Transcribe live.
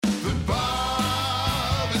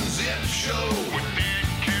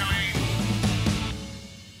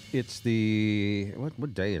It's the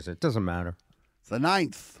what day is it? Doesn't matter. It's the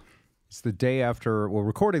 9th. It's the day after. We're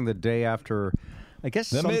recording the day after. I guess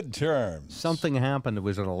The midterms. something happened. It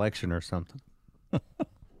was an election or something.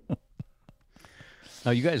 Now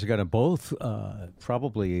you guys are going to both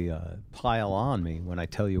probably pile on me when I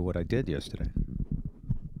tell you what I did yesterday.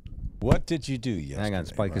 What did you do yesterday? Hang on,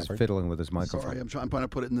 Spike is Robert? fiddling with his microphone. Sorry, I'm trying to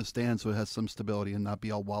put it in the stand so it has some stability and not be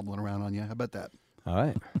all wobbling around on you. How about that? All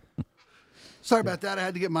right, Sorry about that. I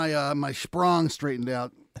had to get my my sprung straightened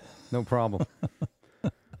out. no problem.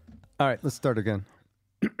 All right, let's start again.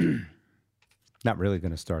 Not really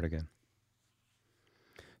going to start again.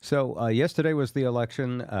 So yesterday was the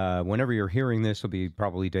election. Whenever you're hearing this, will be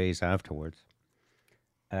probably days afterwards.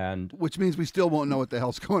 And Which means we still won't know what the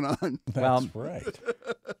hell's going on. That's right.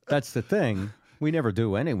 that's the thing. We never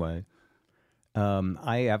do anyway.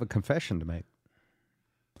 I have a confession to make.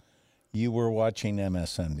 You were watching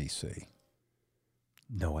MSNBC.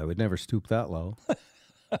 No, I would never stoop that low.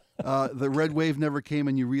 The red wave never came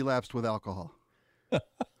and you relapsed with alcohol.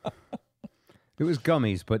 It was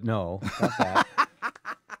gummies, but no. Not that.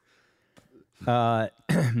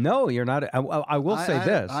 No, you're not. I will say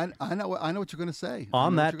this. I know what you're going to say.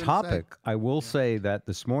 On I know that what you're gonna say. topic, I will say that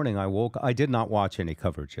this morning I did not watch any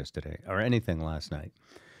coverage yesterday or anything last night.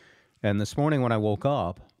 And this morning when I woke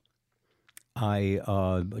up, I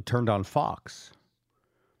turned on Fox.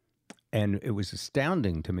 And it was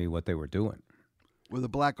astounding to me what they were doing. Were the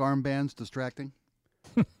black armbands distracting?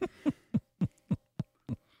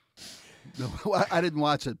 No, I didn't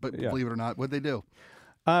watch it, but Yeah. believe it or not, what'd they do?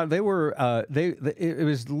 They were. It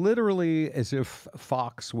was literally as if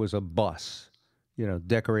Fox was a bus,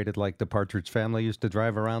 decorated like the Partridge Family used to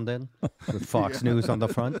drive around in, with Fox News on the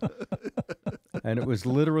front. And it was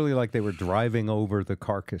literally like they were driving over the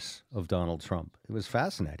carcass of Donald Trump. It was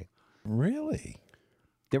fascinating. Really?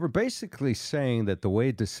 They were basically saying that the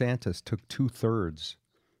way DeSantis took 2/3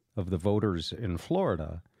 of the voters in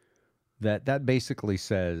Florida, that basically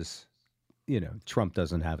says, Trump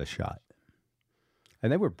doesn't have a shot.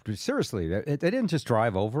 And they were, seriously, they didn't just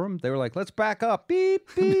drive over him. They were like, let's back up. Beep,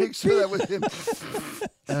 beep. Make sure that was him.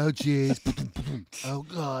 Oh, jeez. Oh,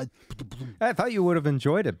 God. I thought you would have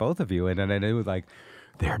enjoyed it, both of you. And then I knew, like,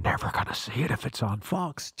 they're never going to see it if it's on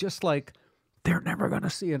Fox. Just like they're never going to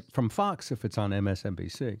see it from Fox if it's on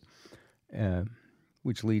MSNBC.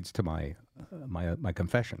 Which leads to my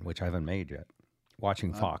confession, which I haven't made yet.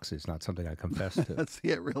 Watching Fox is not something I confess to. That's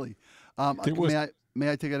it, really. was- May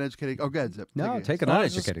I take an educated? Oh, good. Zip. No, it. take an No, I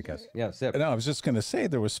was just- uneducated guess. Yeah, Zip. No, I was just going to say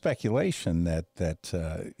there was speculation that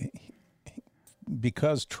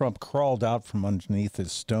because Trump crawled out from underneath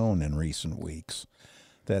his stone in recent weeks,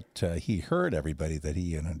 that he heard everybody that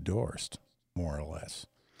he endorsed, more or less.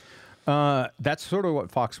 That's sort of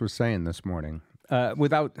what Fox was saying this morning.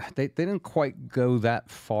 They didn't quite go that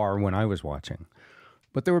far when I was watching,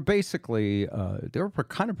 but they were basically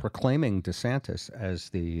kind of proclaiming DeSantis as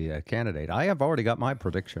the candidate. I have already got my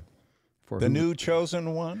prediction for The who- new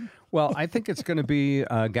chosen one? Well, I think it's going to be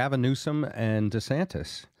Gavin Newsom and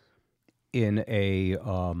DeSantis in a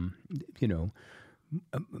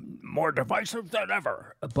more divisive than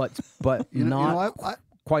ever, but You know, not I-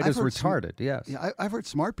 quite I've as heard some- retarded. Yes. Yeah, I've heard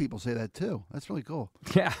smart people say that, too. That's really cool.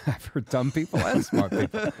 Yeah, I've heard dumb people and smart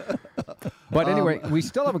people. But anyway, we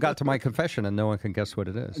still haven't got to my confession, and no one can guess what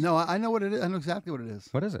it is. No, I know what it is. I know exactly what it is.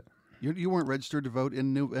 What is it? You weren't registered to vote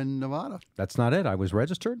in Nevada. That's not it. I was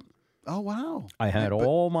registered. Oh, wow. I had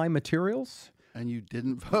all my materials. And you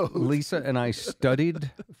didn't vote. Lisa and I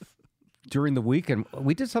studied during the week, and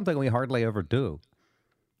we did something we hardly ever do.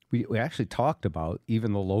 We actually talked about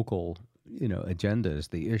even the local, agendas,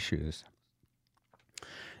 the issues.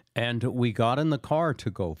 And we got in the car to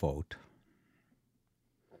go vote.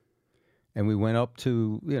 And we went up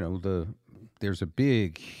to, there's a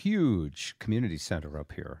big, huge community center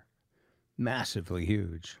up here. Massively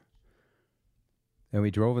huge. And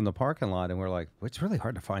we drove in the parking lot and we're like, well, it's really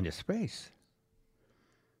hard to find a space.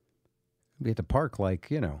 We had to park like,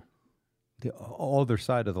 the other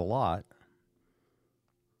side of the lot.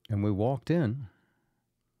 And we walked in.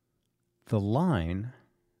 The line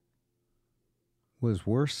was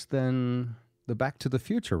worse than the Back to the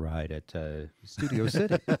Future ride at Studio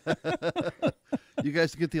City. You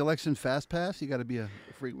guys to get the election fast pass, you got to be a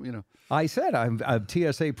free, I said I'm a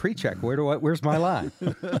TSA pre-check. Where's my line?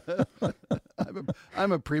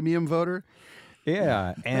 I'm a premium voter.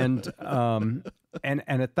 Yeah, and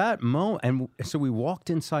at that moment, and so we walked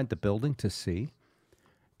inside the building to see,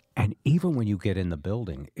 and even when you get in the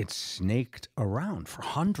building, it's snaked around for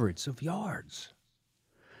hundreds of yards.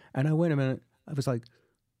 And I wait a minute. I was like,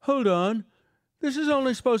 hold on, This is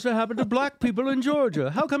only supposed to happen to black people in Georgia.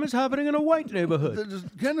 How come it's happening in a white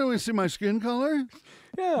neighborhood? Can't we see my skin color?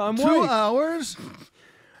 Yeah, I'm 2 white. hours?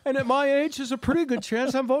 And at my age, there's a pretty good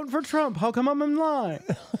chance I'm voting for Trump. How come I'm in line?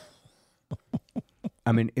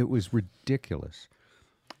 I mean, it was ridiculous.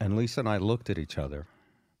 And Lisa and I looked at each other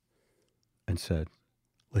and said,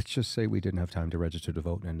 let's just say we didn't have time to register to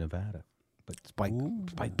vote in Nevada. But Spike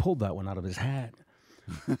pulled that one out of his hat.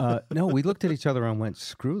 No, we looked at each other and went,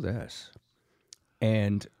 screw this.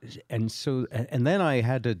 And then I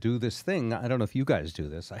had to do this thing. I don't know if you guys do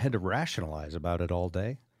this. I had to rationalize about it all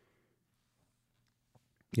day.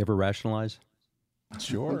 You ever rationalize?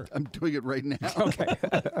 Sure. I'm doing it right now. Okay.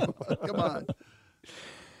 Come on.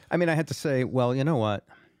 I mean, I had to say, well, you know what?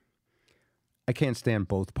 I can't stand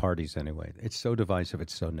both parties anyway. It's so divisive.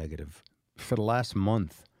 It's so negative. For the last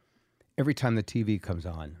month, every time the TV comes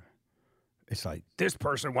on, it's like, this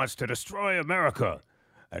person wants to destroy America,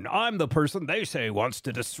 and I'm the person they say wants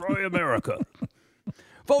to destroy America.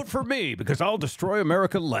 Vote for me because I'll destroy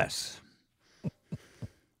America less.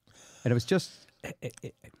 And it was just,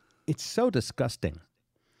 it's so disgusting.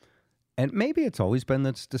 And maybe it's always been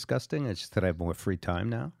that's disgusting. It's just that I have more free time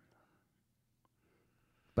now.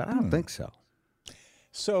 But I don't think so.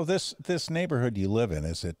 So this neighborhood you live in,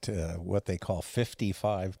 is it what they call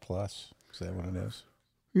 55 plus? Is that what it is?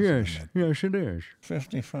 Yes, yes, it is.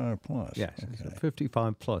 55 plus. Yes, it's a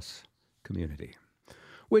 55 plus community.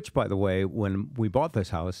 Which, by the way, when we bought this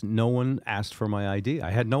house, no one asked for my ID.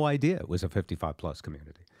 I had no idea it was a 55 plus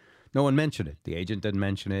community. No one mentioned it. The agent didn't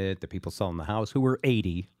mention it. The people selling the house, who were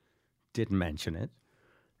 80, didn't mention it.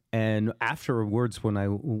 And afterwards, when I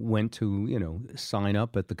went to, sign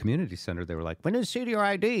up at the community center, they were like, when did you see your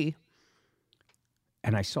ID?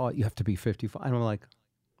 And I saw it, you have to be 55. And I'm like,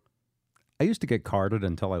 I used to get carded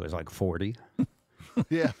until I was like 40.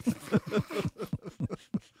 Yeah.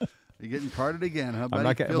 You're getting carded again, huh, buddy? I'm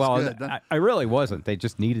not Feels well, good, huh? I really wasn't. They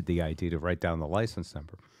just needed the ID to write down the license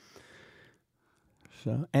number.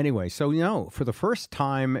 So anyway, for the first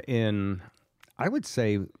time in, I would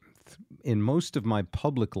say, in most of my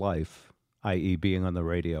public life, i.e. being on the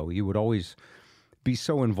radio, you would always be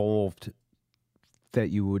so involved that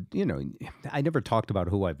you would, I never talked about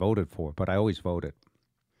who I voted for, but I always voted.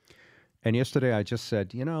 And yesterday I just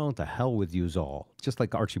said, the hell with yous all, just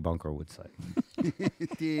like Archie Bunker would say.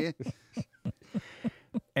 Yeah.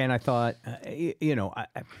 And I thought,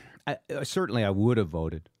 I certainly I would have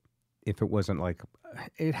voted if it wasn't like,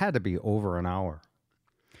 it had to be over an hour.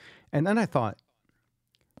 And then I thought,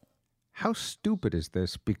 how stupid is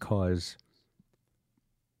this? Because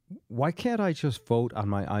why can't I just vote on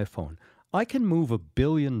my iPhone? I can move $1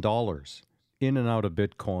 billion in and out of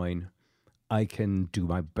Bitcoin. I can do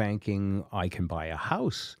my banking. I can buy a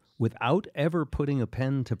house without ever putting a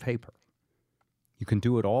pen to paper. You can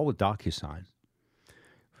do it all with DocuSign.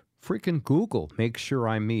 Freaking Google makes sure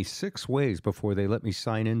I'm me 6 ways before they let me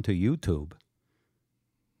sign into YouTube.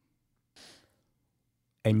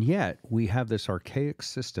 And yet we have this archaic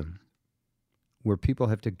system where people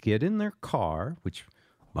have to get in their car, which,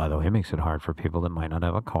 by the way, makes it hard for people that might not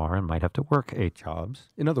have a car and might have to work 8 jobs.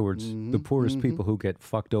 In other words, the poorest people who get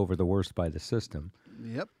fucked over the worst by the system.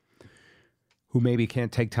 Yep. Who maybe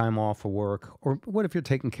can't take time off of work. Or what if you're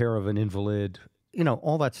taking care of an invalid?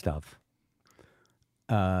 All that stuff.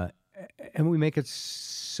 And we make it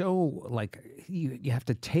so, like, you have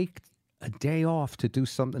to take a day off to do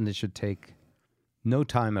something that should take no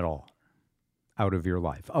time at all out of your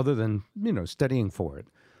life, other than, studying for it.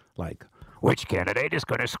 Like, which candidate is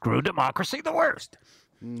going to screw democracy the worst?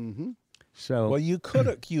 Mm-hmm. So, well, you could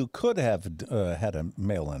have had a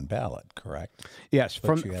mail-in ballot, correct? yes,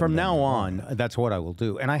 But you from haven't now done on, that's what I will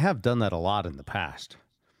do. And I have done that a lot in the past.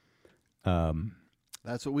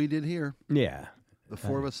 That's what we did here. Yeah. The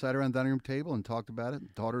 4 of us sat around the dining room table and talked about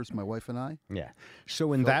it. Daughters, my wife and I. Yeah.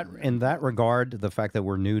 So in that regard, the fact that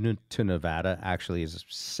we're new to Nevada actually is a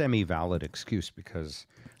semi-valid excuse, because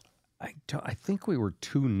I think we were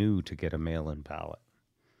too new to get a mail-in ballot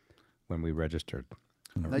when we registered.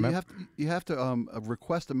 Now you have to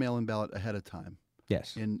request a mail-in ballot ahead of time.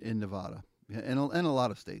 Yes. In Nevada and a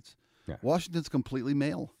lot of states. Yeah. Washington's completely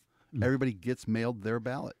mail. Everybody gets mailed their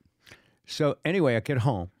ballot. So anyway, I get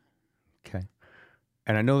home. Okay.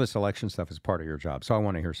 And I know this election stuff is part of your job, so I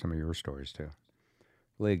want to hear some of your stories too.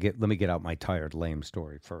 Let me get out my tired, lame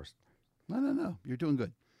story first. No. You're doing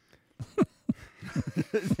good.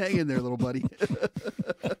 Hang in there, little buddy.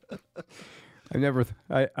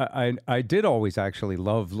 I did always actually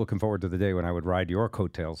love looking forward to the day when I would ride your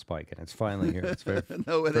coattail, Spike, and it's finally here. It's very,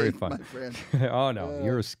 No, it very ain't, fun. my friend. Oh no,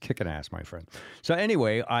 you're kicking ass, my friend. So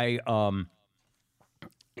anyway,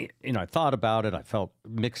 I thought about it. I felt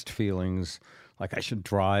mixed feelings. Like I should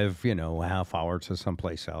drive, a half hour to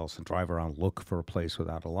someplace else and drive around, look for a place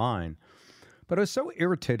without a line. But I was so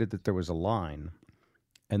irritated that there was a line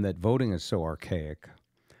and that voting is so archaic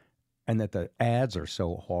and that the ads are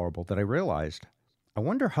so horrible that I realized, I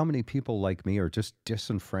wonder how many people like me are just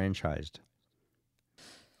disenfranchised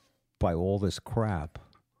by all this crap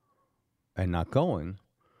and not going.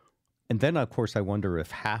 And then, of course, I wonder if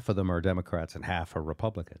half of them are Democrats and half are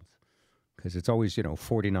Republicans. Because it's always,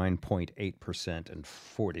 49.8% and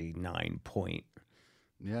 49.9%.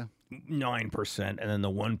 Yeah. And then the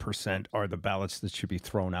 1% are the ballots that should be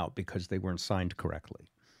thrown out because they weren't signed correctly.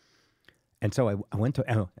 And so I went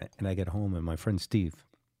to, and I get home, and my friend Steve,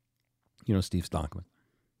 Steve Stockman.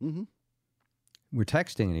 Mm-hmm. We're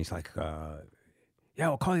texting, and he's like, yeah,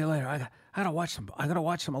 I'll call you later. I gotta watch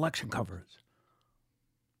some election coverage.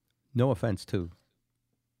 No offense to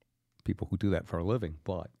people who do that for a living,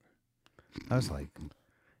 but I was like,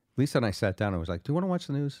 Lisa and I sat down and was like, do you want to watch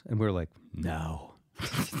the news? And we were like, no,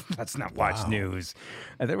 let's not watch news.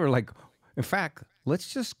 And then we were like, in fact,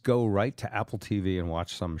 let's just go right to Apple TV and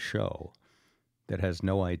watch some show that has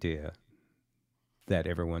no idea that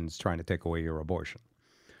everyone's trying to take away your abortion.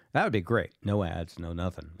 That would be great. No ads, no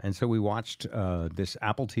nothing. And so we watched this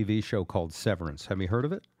Apple TV show called Severance. Have you heard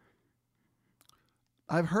of it?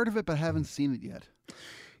 I've heard of it, but haven't seen it yet.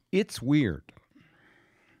 It's weird.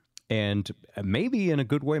 And maybe in a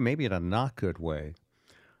good way, maybe in a not good way.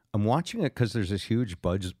 I'm watching it because there's this huge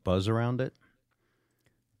buzz around it.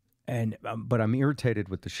 And but I'm irritated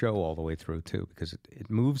with the show all the way through, too, because it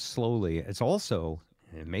moves slowly. It's also,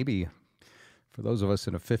 maybe for those of us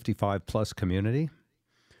in a 55-plus community,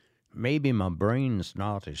 maybe my brain's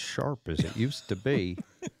not as sharp as it used to be.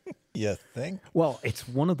 You think? Well, it's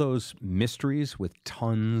one of those mysteries with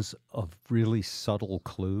tons of really subtle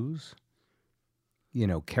clues.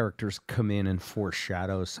 Characters come in and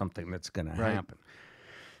foreshadow something that's going to happen.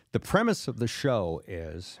 The premise of the show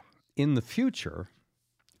is, in the future,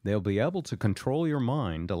 they'll be able to control your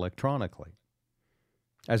mind electronically,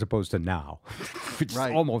 as opposed to now, which is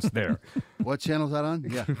almost there. What channel is that on?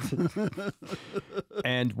 Yeah.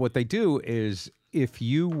 And what they do is, if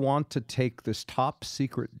you want to take this top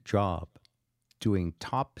secret job, doing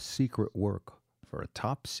top secret work for a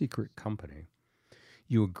top secret company,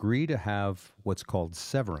 you agree to have what's called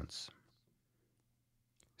severance.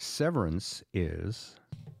 Severance is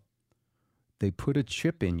they put a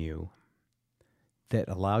chip in you that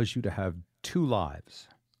allows you to have two lives,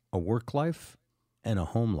 a work life and a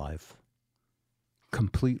home life,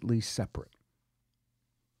 completely separate.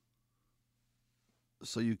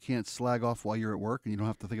 So you can't slag off while you're at work, and you don't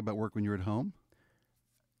have to think about work when you're at home?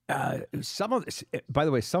 Some of this, by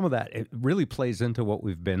the way, some of that, it really plays into what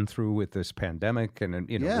we've been through with this pandemic and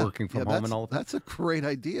working from home and all of that. That's a great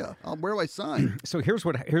idea. Where do I sign? So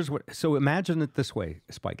so imagine it this way,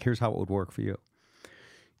 Spike. Here's how it would work for you.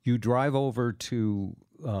 You drive over to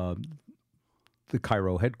the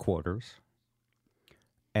Cairo headquarters,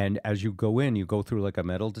 and as you go in, you go through like a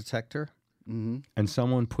metal detector, and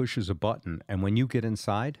someone pushes a button, and when you get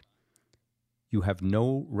inside, you have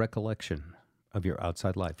no recollection of your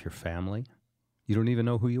outside life, your family. You don't even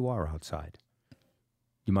know who you are outside.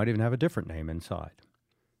 You might even have a different name inside.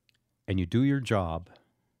 And you do your job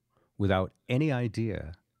without any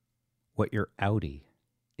idea what your outie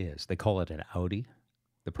is. They call it an outie,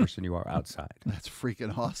 the person you are outside. That's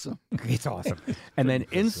freaking awesome. It's awesome. And then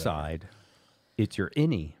inside, it's your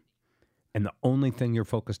innie, and the only thing you're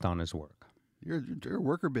focused on is work. You're a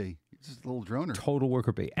worker bee. You're just a little droner. Total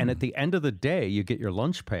worker bee. And at the end of the day, you get your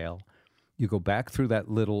lunch pail. You go back through that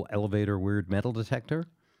little elevator weird metal detector,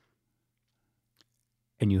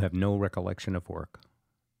 and you have no recollection of work,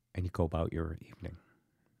 and you go about your evening.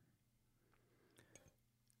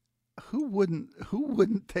 Who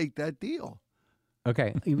wouldn't take that deal?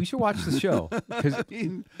 Okay, we should watch the show because I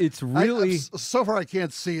mean, it's really so far I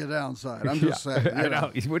can't see a downside. I'm just saying. I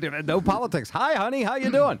know. No politics. Hi, honey. How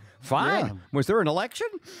you doing? Fine. Yeah. Was there an election?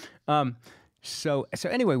 So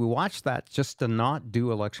anyway, we watched that just to not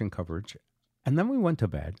do election coverage, and then we went to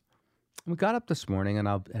bed. We got up this morning,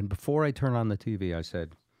 and before I turned on the TV, I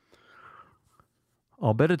said,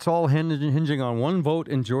 "I'll bet it's all hinging on one vote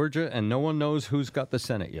in Georgia, and no one knows who's got the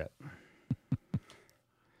Senate yet."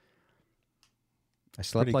 I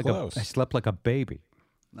slept like a baby.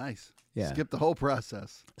 Nice. Yeah. Skip the whole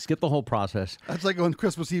process. Skip the whole process. That's like on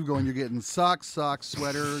Christmas Eve going, you're getting socks,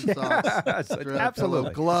 sweater, socks,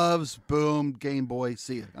 Absolutely. gloves, boom, Game Boy.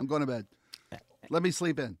 See ya. I'm going to bed. Let me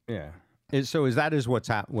sleep in. Yeah. So is that what's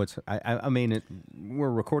I mean, we're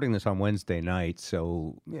recording this on Wednesday night,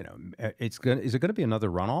 so is it going to be another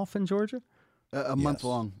runoff in Georgia? A month Yes.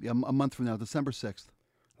 long. Yeah, a month from now, December 6th.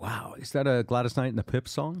 Wow, is that a Gladys Knight and the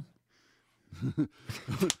Pips song?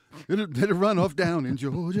 Did it run off down in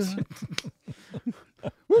Georgia?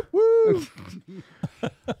 Woo, woo.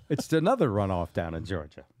 It's another runoff down in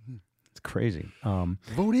Georgia. It's crazy.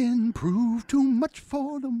 Voting proved too much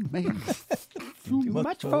for the man. Too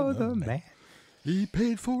much for the man. He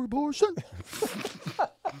paid for abortion.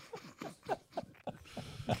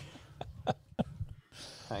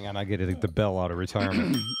 Hang on, I get the bell out of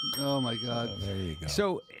retirement. Oh my God. There you go.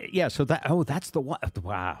 So yeah, that's the one.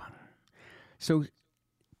 Wow. So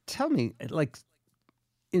tell me, like,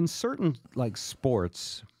 in certain like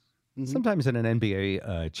sports, sometimes in an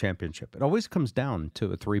NBA championship, it always comes down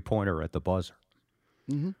to a 3-pointer at the buzzer.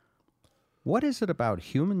 What is it about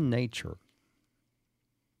human nature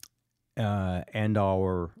and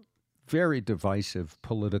our very divisive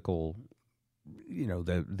political,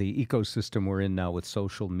 the ecosystem we're in now with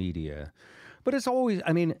social media? But it's always,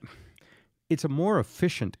 I mean, it's a more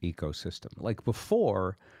efficient ecosystem. Like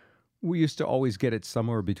before, we used to always get it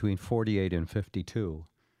somewhere between 48 and 52.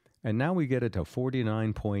 And now we get it to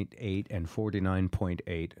 49.8 and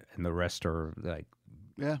 49.8, and the rest are like...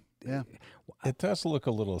 Yeah, yeah. It does look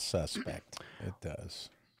a little suspect. It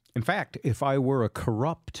does. In fact, if I were a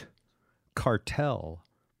corrupt cartel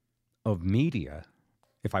of media,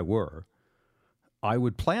 if I were, I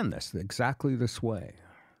would plan this exactly this way.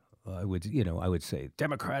 I would say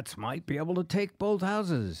Democrats might be able to take both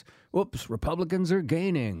houses. Whoops, Republicans are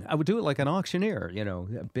gaining. I would do it like an auctioneer,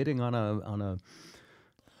 bidding on a.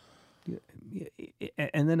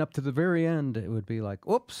 And then up to the very end, it would be like,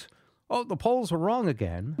 whoops, oh, the polls were wrong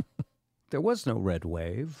again. There was no red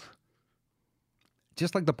wave.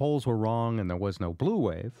 Just like the polls were wrong and there was no blue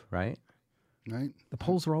wave, right? Right. The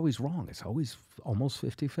polls are always wrong. It's always almost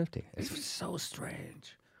 50-50. It's so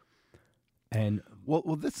strange. And Well,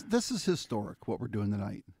 this is historic, what we're doing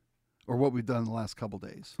tonight, or what we've done in the last couple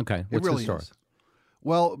days. okay, It what's really historic? is.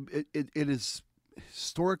 Well, it has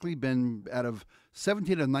historically been, out of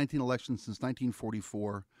 17 of 19 elections since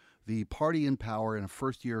 1944, the party in power in a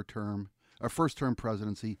first-term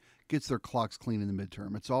presidency gets their clocks clean in the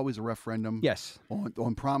midterm. It's always a referendum Yes.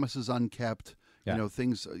 on promises unkept. Yeah.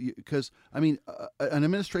 Things, because, I mean, an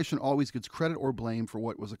administration always gets credit or blame for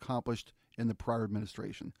what was accomplished in the prior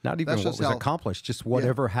administration. Not even That's what just was how- accomplished, just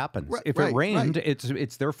whatever happens. Right, If right, it rained, right.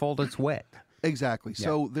 it's their fault it's wet. Exactly.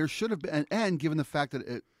 So there should have been, and given the fact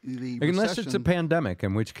that the Unless it's a recession- pandemic,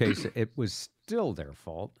 in which case it was still their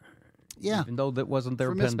fault. Yeah. Even though that wasn't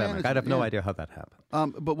their For pandemic. I'd have no mismanagement, yeah. idea how that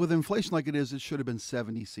happened. But with inflation like it is, it should have been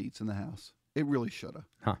 70 seats in the House. It really should have.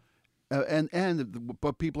 Huh. And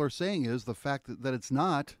what people are saying is the fact that it's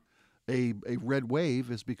not a red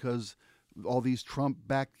wave is because all these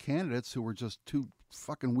Trump-backed candidates who were just too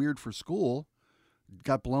fucking weird for school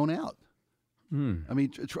got blown out. I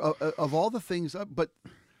mean, of all the things, but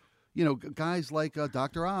guys like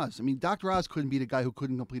Dr. Oz. I mean, Dr. Oz couldn't beat a guy who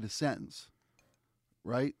couldn't complete a sentence,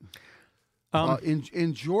 right?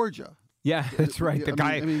 In Georgia. Yeah, that's right. The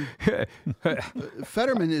guy. I mean,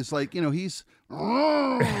 Fetterman is like, he's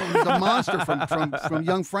the monster from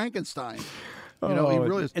Young Frankenstein. He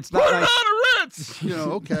really is. It's not nice.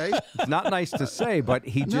 Okay. It's not nice to say, but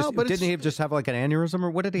he just but didn't he just have like an aneurysm,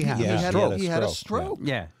 or what did he have? Yeah. He had a stroke. stroke.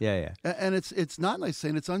 Yeah. And it's not nice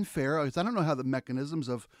saying it's unfair. I don't know how the mechanisms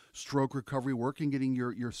of stroke recovery work in getting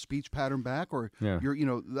your speech pattern back, or Yeah.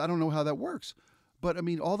 I don't know how that works. But I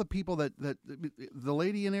mean, all the people that the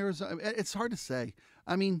lady in Arizona, it's hard to say.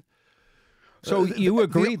 I mean, So you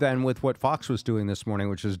agree then with what Fox was doing this morning,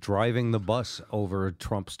 which is driving the bus over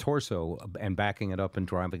Trump's torso and backing it up and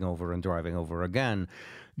driving over again,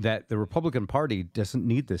 that the Republican Party doesn't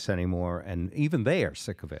need this anymore, and even they are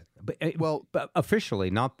sick of it. But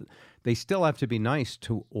officially, they still have to be nice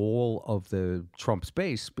to all of the Trump's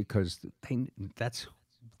base because that's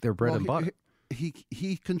their bread and butter.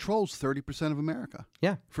 He controls 30% of America.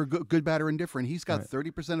 Yeah. For good, bad, or indifferent, he's got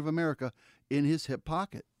 30% of America in his hip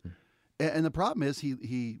pocket. And the problem is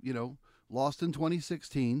he lost in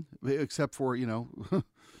 2016, except for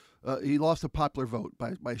he lost a popular vote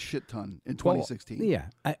by a shit ton in 2016. Well, yeah.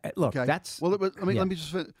 Look, Okay. that's Let me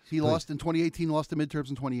just finish. He lost in 2018. Lost the midterms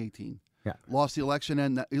in 2018. Yeah. Lost the election,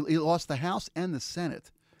 and he lost the House and the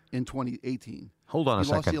Senate in 2018. Hold on a He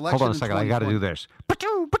lost the second. Hold on a election in second. I got to do 2020. this.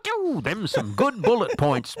 Ba-doo, them some good bullet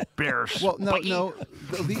points, Bears. Well, no.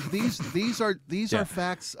 These are Yeah.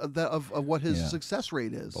 facts of what his Yeah. success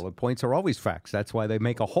rate is. Bullet points are always facts. That's why they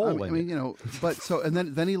make a hole I in mean, it. but so and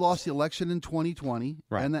then he lost the election in 2020,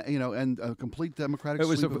 Right. and that, and a complete Democratic It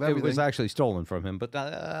was sweep of it everything. was actually stolen from him, but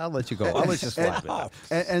I'll let you go. I'll let you slide with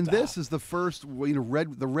that. And this is the first, the red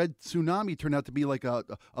tsunami turned out to be like a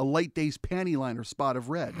light day's panty liner spot of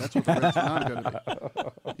red. That's what the red tsunami going to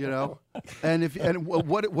be, And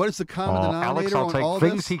what is the common denominator on all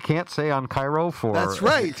this? he can't say on Cairo for. That's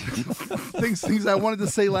right. things I wanted to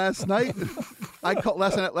say last night.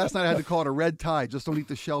 Last night I had to call it a red tide. Just don't eat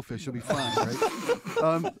the shellfish. You'll be fine, right?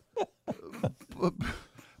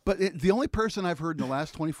 But the only person I've heard in the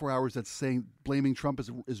last 24 hours that's saying blaming Trump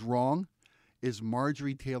is wrong is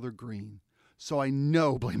Marjorie Taylor Greene. So I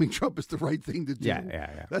know blaming Trump is the right thing to do.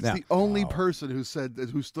 Yeah. That's Yeah. the only person who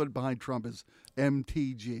stood behind Trump is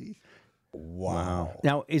MTG. Wow.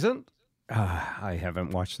 Now, I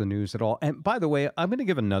haven't watched the news at all. And by the way, I'm going to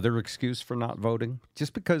give another excuse for not voting,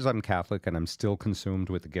 just because I'm Catholic and I'm still consumed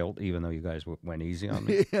with the guilt, even though you guys went easy on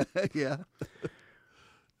me. Yeah.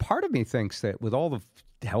 Part of me thinks that with all the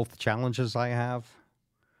health challenges I have,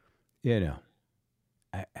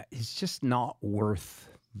 it's just not worth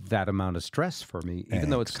that amount of stress for me, even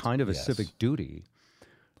though it's kind of a Yes. civic duty.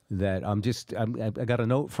 That I got a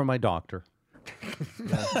note from my doctor.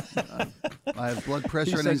 I have blood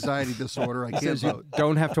pressure and says- anxiety disorder. I can't Says you vote.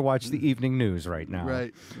 don't have to watch the evening news right now.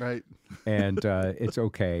 Right. And it's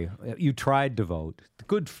okay. You tried to vote.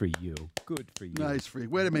 Good for you. Good for you. Nice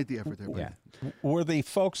freak. Way to make the effort there, buddy. Yeah. Were the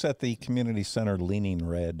folks at the community center leaning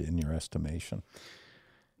red in your estimation?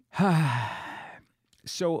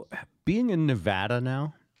 So being in Nevada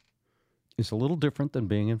now is a little different than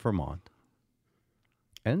being in Vermont,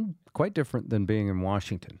 and quite different than being in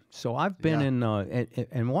Washington. So I've been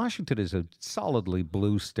and Washington is a solidly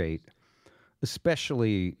blue state,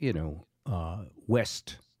 especially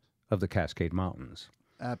west of the Cascade Mountains.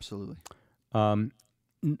 Absolutely.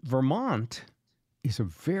 Vermont is a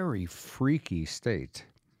very freaky state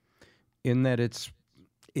in that it's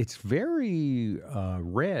very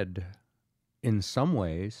red in some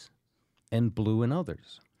ways and blue in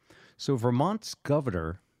others. So Vermont's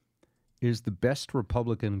governor is the best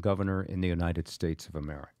Republican governor in the United States of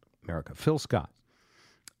America, Phil Scott.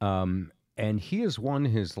 And he has won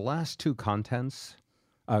his last two contests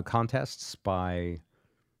by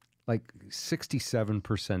like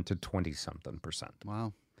 67% to 20-something%.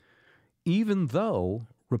 Wow. Even though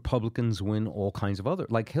Republicans win all kinds of other,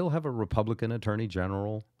 like he'll have a Republican attorney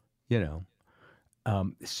general,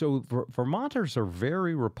 So Vermonters are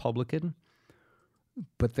very Republican,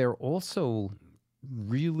 but they're also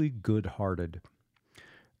really good-hearted.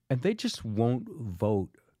 And they just won't vote,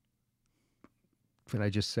 can I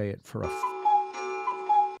just say it, for a...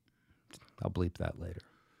 I'll bleep that later.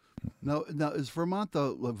 Now is Vermont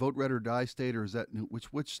the vote red or die state, or is that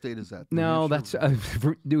which state is that? No, Hampshire? that's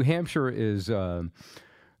New Hampshire is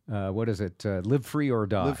what is it? Live free or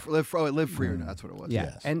die. live free or die. That's what it was.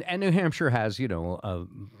 Yeah, Yes. and New Hampshire has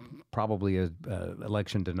probably a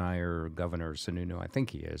election denier governor, Sununu. I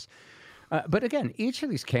think he is. But again, each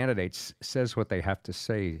of these candidates says what they have to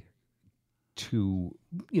say to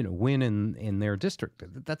win in their district.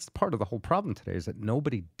 That's part of the whole problem today, is that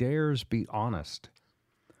nobody dares be honest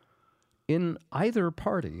in either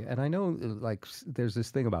party. And I know, like, there's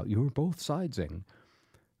this thing about you're both sidesing,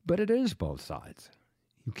 but it is both sides.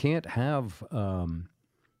 You can't have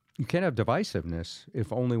divisiveness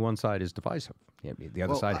if only one side is divisive. The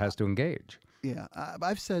other side has to engage. Yeah,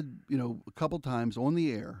 I've said a couple times on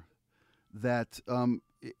the air that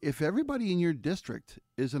if everybody in your district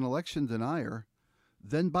is an election denier,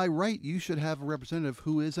 then by right you should have a representative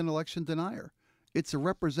who is an election denier. It's a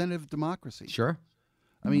representative democracy. Sure.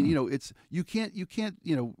 I mean, it's you can't.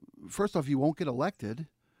 First off, you won't get elected.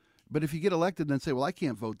 But if you get elected, then say, well, I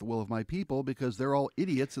can't vote the will of my people because they're all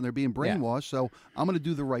idiots and they're being brainwashed. So I'm going to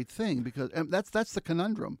do the right thing because that's the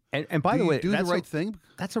conundrum. And by the way, do the right thing.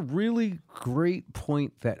 That's a really great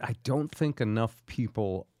point that I don't think enough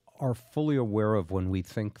people are fully aware of when we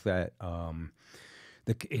think that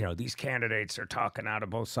these candidates are talking out of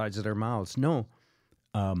both sides of their mouths. No,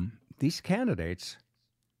 these candidates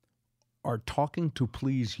are talking to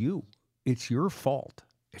please you. It's your fault.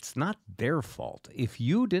 It's not their fault. If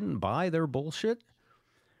you didn't buy their bullshit,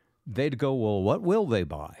 they'd go, well, what will they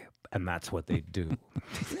buy? And that's what they do.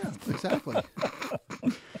 Yeah, exactly.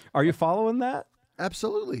 Are you following that?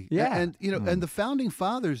 Absolutely. Yeah. And and the founding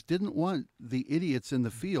fathers didn't want the idiots in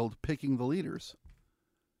the field picking the leaders.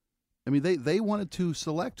 I mean, they wanted to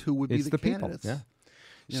select who would be It's the the people. candidates. Yeah.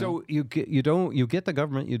 So you get the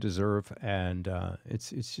government you deserve, and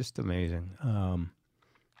it's just amazing.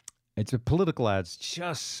 It's a political ads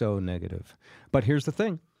just so negative. But here's the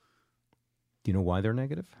thing. Do you know why they're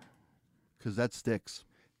negative? Because that sticks.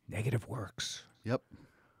 Negative works. Yep.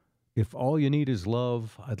 If all you need is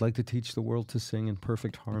love, I'd like to teach the world to sing in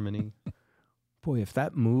perfect harmony. Boy, if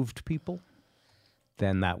that moved people,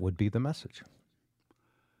 then that would be the message.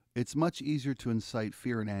 It's much easier to incite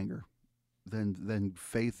fear and anger than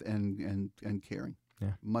faith and caring.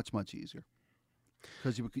 Yeah. Much easier.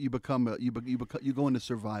 Because you go into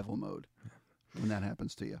survival mode when that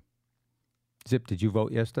happens to you. Zip, did you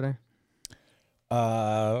vote yesterday?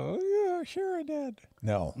 Yeah, sure I did.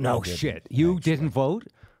 No. No I didn't, shit. You actually. didn't vote?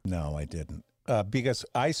 No, I didn't. Because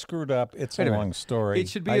I screwed up. It's a Wait a long minute. story. It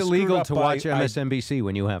should be I screwed illegal up to by- watch MSNBC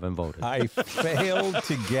when you haven't voted. I failed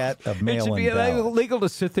to get a It mail-in should be ballot. illegal to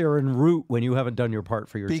sit there and root when you haven't done your part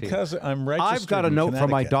for your team. Because I'm registered I've got a in note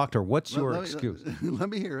from my Connecticut. doctor. What's your Let me- excuse? Let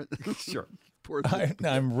me hear it. Sure. Poor thing.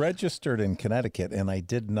 I'm registered in Connecticut, and I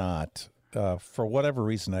did not, for whatever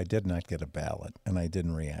reason, I did not get a ballot, and I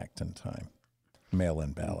didn't react in time.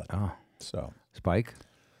 Mail-in ballot. Oh, So Spike?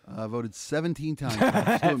 I voted 17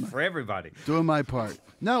 times. For everybody. Doing my part.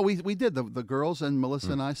 No, we did. The girls and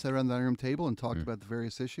Melissa and I sat around the dining room table and talked about the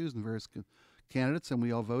various issues and various candidates, and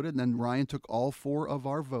we all voted. And then Ryan took all 4 of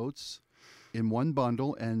our votes in one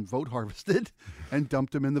bundle and vote harvested and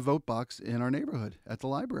dumped them in the vote box in our neighborhood at the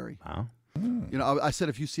library. Wow. You know, I said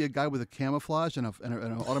if you see a guy with a camouflage and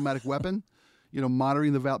an automatic weapon,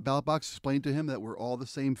 monitoring the ballot box, explain to him that we're all the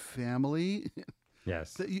same family.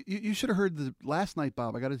 Yes. You should have heard the last night,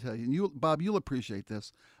 Bob. I got to tell you, and Bob, you'll appreciate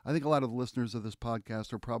this. I think a lot of the listeners of this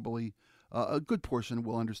podcast are probably a good portion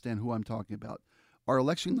will understand who I'm talking about. Our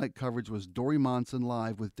election night coverage was Dory Monson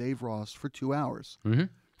live with Dave Ross for 2 hours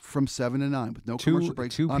from 7 to 9 with no commercial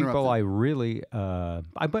breaks. Two people uninterrupted. I really I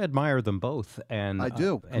admire them both, and I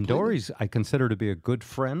do, and completely. Dory's I consider to be a good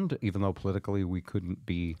friend, even though politically we couldn't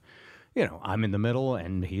be. I'm in the middle,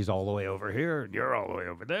 and he's all the way over here, and you're all the way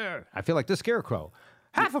over there. I feel like the Scarecrow.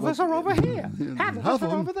 Half of us are over here. Half of us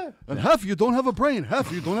are over there. And half of you don't have a brain. Half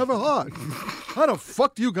of you don't have a heart. How the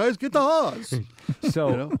fuck do you guys get the hearts?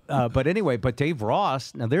 So, but anyway, Dave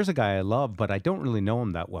Ross. Now, there's a guy I love, but I don't really know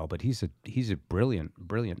him that well. But he's a brilliant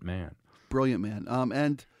man. Brilliant man.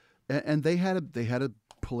 And they had a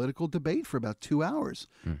political debate for about 2 hours,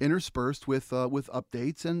 interspersed with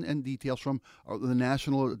updates and details from the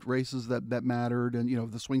national races that mattered,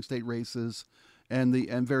 and the swing state races,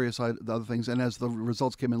 and various the other things. And as the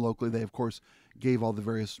results came in locally, they of course gave all the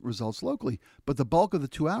various results locally. But the bulk of the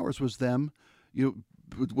 2 hours was them,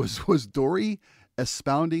 was Dory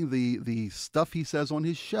expounding the stuff he says on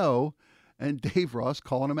his show, and Dave Ross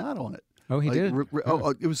calling him out on it. Oh, he did?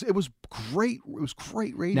 It was great. It was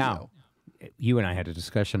great radio. Now, you and I had a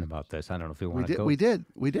discussion about this. I don't know if you want to go. We did.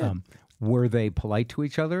 Were they polite to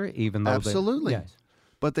each other, even though Absolutely. Yes.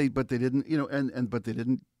 But they didn't, but they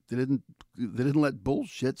didn't let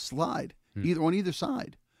bullshit slide either on either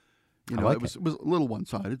side. like it was a little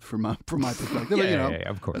one-sided from my perspective. Yeah,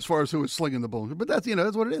 of course. As far as who was slinging the bullshit, but that's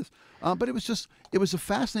that's what it is. But it was a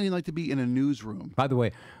fascinating night to be in a newsroom By the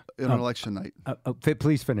way, on an election night.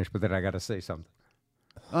 please finish, but then I got to say something.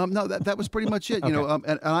 No, that was pretty much it.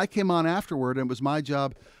 And I came on afterward, and it was my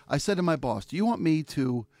job. I said to my boss, "Do you want me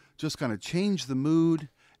to just kind of change the mood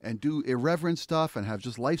and do irreverent stuff and have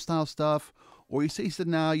just lifestyle stuff?" Or he said,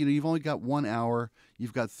 "No, you've only got 1 hour.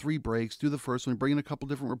 You've got 3 breaks. Do the first one. Bring in a couple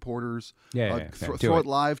different reporters. Throw it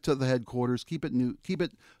live to the headquarters. Keep it new. Keep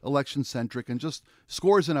it election centric, and just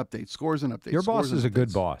scores and updates. Your boss is a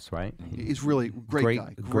good boss, right? He's really great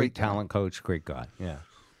guy. Great guy. talent coach. Great guy. Yeah.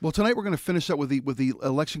 Well, tonight we're going to finish up with the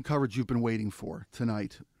election coverage you've been waiting for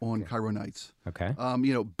tonight on Cairo Nights. Okay.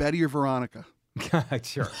 Betty or Veronica.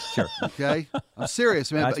 Sure. Okay, I'm serious,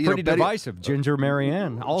 man. That's pretty Betty, divisive. Ginger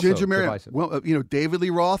Marianne also Ginger Marianne. divisive. Well, David Lee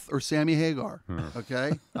Roth or Sammy Hagar.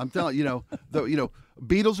 Okay, I'm telling you,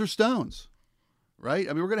 Beatles or Stones, right?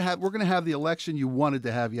 I mean, we're gonna have the election you wanted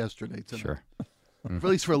to have yesterday tonight. Sure. At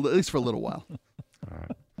least for a little while.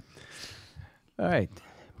 All right.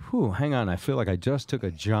 Whew, hang on. I feel like I just took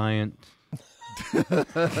a giant.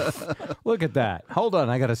 Look at that. Hold on.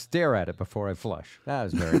 I got to stare at it before I flush. That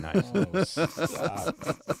was very nice.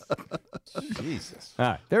 Jesus. All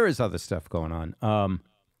right. There is other stuff going on. I'm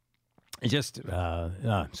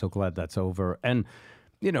so glad that's over. And,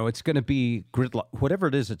 it's going to be gridlock. Whatever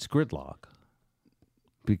it is, it's gridlock.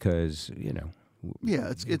 Because, Yeah,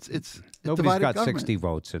 it's nobody's divided got government. 60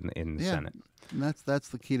 votes in the Senate. And that's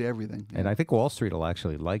the key to everything. And I think Wall Street will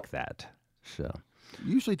actually like that. So,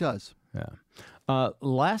 Usually does. yeah.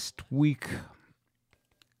 Last week,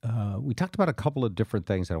 we talked about a couple of different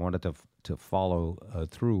things that I wanted to follow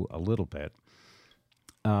through a little bit.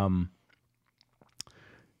 I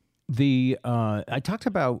talked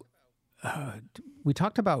about we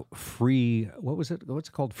talked about free. What was it? What's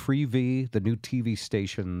it called? Freevee, the new TV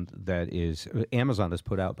station that is Amazon has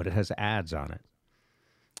put out, but it has ads on it,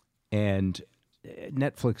 and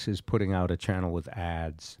Netflix is putting out a channel with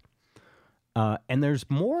ads, and there's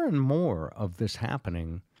more and more of this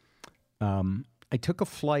happening. I took a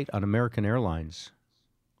flight on American Airlines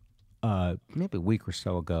maybe a week or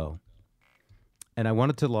so ago, and I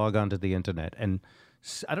wanted to log onto the internet. And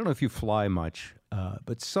I don't know if you fly much,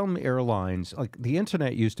 but some airlines, like the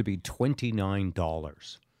internet used to be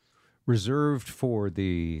 $29, reserved for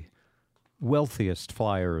the wealthiest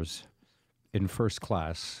flyers in first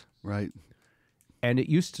class. Right. And it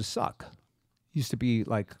used to suck. It used to be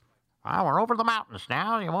like, oh, we're over the mountains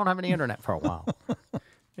now. You won't have any internet for a while.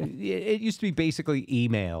 It used to be basically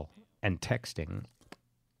email and texting.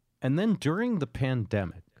 And then during the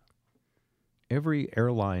pandemic, every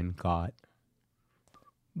airline got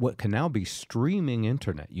what can now be streaming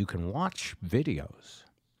internet. You can watch videos.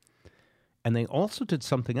 And they also did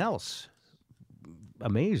something else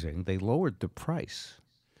amazing. They lowered the price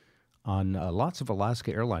on lots of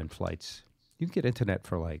Alaska airline flights. You can get internet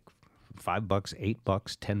for like $5, $8,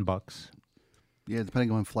 $10. Yeah,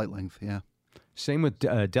 depending on flight length. Yeah. Same with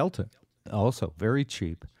Delta, also very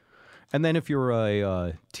cheap. And then if you're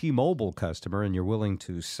a T-Mobile customer and you're willing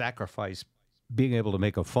to sacrifice being able to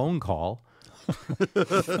make a phone call,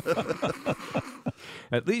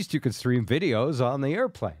 at least you can stream videos on the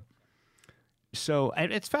airplane. So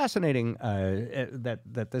it's fascinating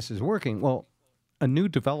that this is working. Well, a new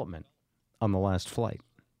development on the last flight,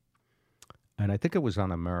 and I think it was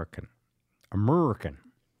on American.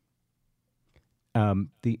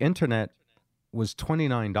 The internet was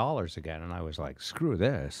 $29 again, and I was like, screw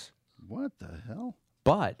this. What the hell?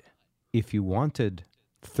 But if you wanted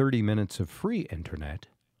 30 minutes of free internet,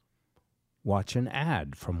 watch an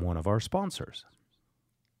ad from one of our sponsors.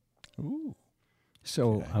 Ooh.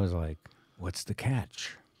 So Okay. I was like, what's the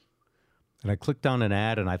catch? And I clicked on an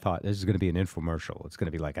ad, and I thought, this is going to be an infomercial. It's going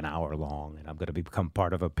to be like an hour long, and I'm going to become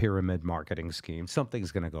part of a pyramid marketing scheme.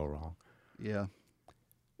 Something's going to go wrong. Yeah.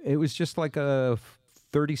 It was just like a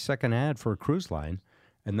 30-second ad for a cruise line,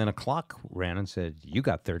 and then a clock ran and said, you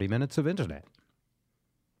got 30 minutes of internet.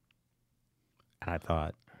 And I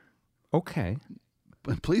thought, okay.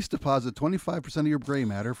 But please deposit 25% of your gray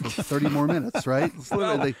matter for 30 more minutes, right? It's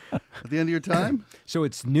literally at the end of your time. So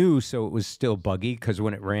it's new, so it was still buggy, because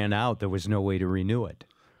when it ran out, there was no way to renew it.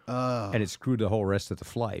 And it screwed the whole rest of the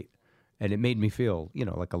flight. And it made me feel,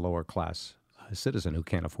 like a lower-class citizen who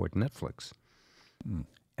can't afford Netflix. And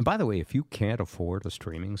by the way, if you can't afford a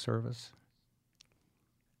streaming service,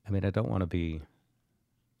 I mean, I don't want to be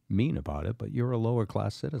mean about it, but you're a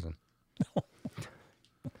lower-class citizen.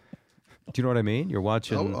 Do you know what I mean? You're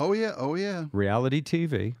watching Oh yeah. reality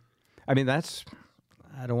TV. I mean, I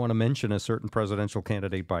don't want to mention a certain presidential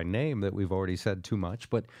candidate by name that we've already said too much,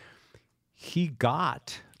 but he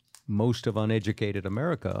got most of uneducated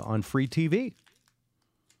America on free TV.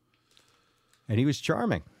 And he was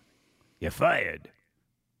charming. You're fired.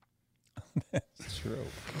 That's true.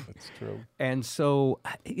 That's true. And so,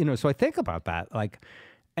 so I think about that, like,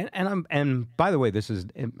 and by the way,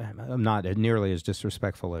 I'm not nearly as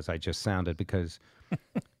disrespectful as I just sounded, because,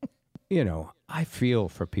 I feel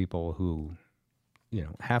for people who,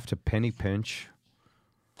 have to penny pinch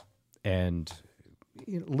and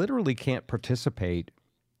literally can't participate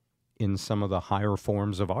in some of the higher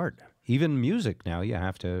forms of art. Even music now, you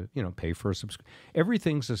have to, pay for a subscription.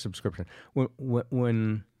 Everything's a subscription.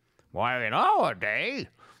 Why, nowadays,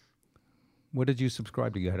 what did you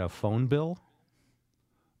subscribe to? You had a phone bill?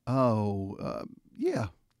 Oh, yeah.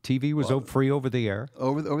 TV was free over the air.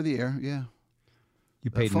 Over the air, yeah. You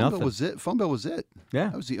paid phone nothing. bill was it. Phone bill was it. Yeah.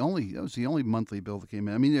 That was the only monthly bill that came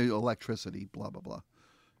in. I mean, electricity, blah blah blah.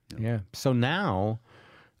 Yeah. So now,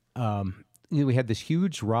 we had this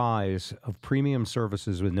huge rise of premium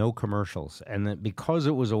services with no commercials, and that because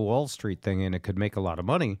it was a Wall Street thing and it could make a lot of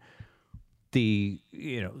money,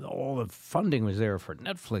 all the funding was there for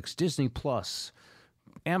Netflix, Disney Plus,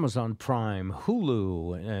 Amazon Prime,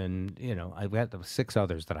 Hulu, and I've got the 6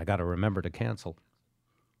 others that I got to remember to cancel.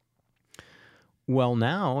 Well,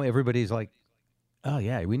 now everybody's like, oh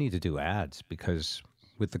yeah, we need to do ads, because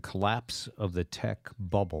with the collapse of the tech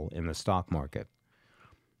bubble in the stock market,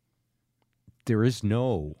 there is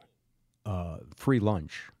no free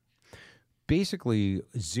lunch. Basically,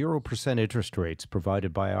 0% interest rates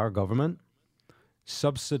provided by our government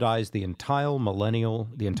subsidize the entire millennial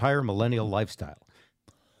lifestyle.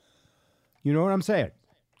 You know what I'm saying?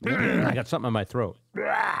 I got something in my throat.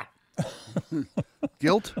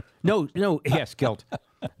 Guilt? No, yes, guilt.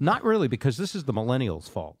 Not really, because this is the millennials'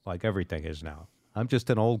 fault, like everything is now. I'm just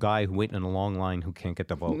an old guy waiting in a long line who can't get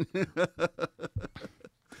the vote.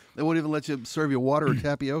 They won't even let you serve you water or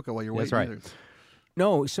tapioca while you're waiting. That's right. Either.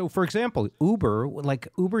 No, so for example,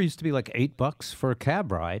 Uber used to be like $8 for a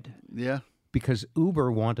cab ride Yeah. because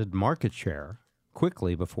Uber wanted market share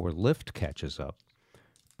quickly before Lyft catches up.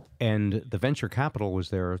 And the venture capital was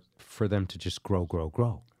there for them to just grow.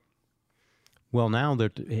 Well, now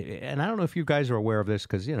they're, and I don't know if you guys are aware of this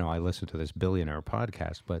because, I listen to this billionaire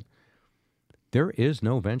podcast, but there is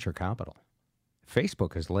no venture capital.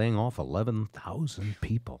 Facebook is laying off 11,000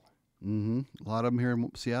 people. Mm-hmm. A lot of them here in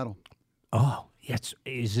Seattle. Oh, yes.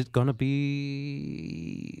 Is it going to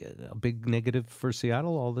be a big negative for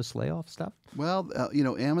Seattle, all this layoff stuff? Well,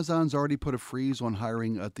 Amazon's already put a freeze on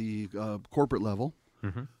hiring at the corporate level.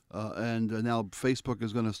 Mm-hmm. And now Facebook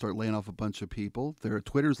is going to start laying off a bunch of people.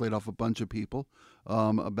 Twitter's laid off a bunch of people,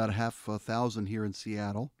 about 500 here in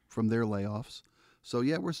Seattle from their layoffs. So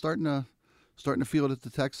yeah, we're starting to feel it at the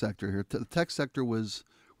tech sector here. The tech sector was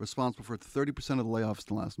responsible for 30% of the layoffs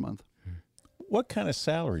in the last month. What kind of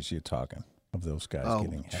salaries are you talking of those guys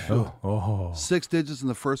getting? Oh. 6 digits, and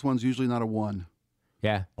the first one's usually not a 1.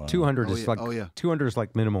 Yeah, 200 Oh, is yeah. like Oh, yeah. 200 is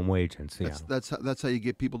like minimum wage in Seattle. That's how you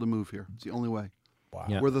get people to move here. It's the only way. Wow.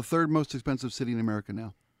 Yeah. We're the third most expensive city in America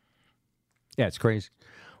now. Yeah, it's crazy.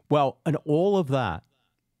 Well, and all of that,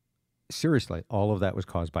 seriously, all of that was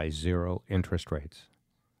caused by zero interest rates,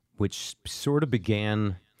 which sort of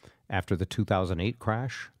began after the 2008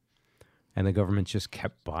 crash. And the government just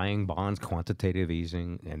kept buying bonds, quantitative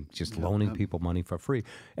easing, and just loaning people money for free.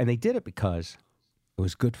 And they did it because it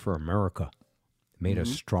was good for America. It made us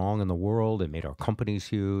strong in the world. It made our companies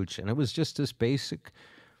huge. And it was just this basic,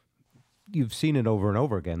 you've seen it over and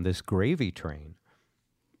over again, this gravy train.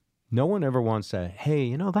 No one ever wants to,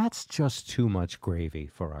 hey, that's just too much gravy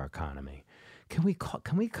for our economy. Can we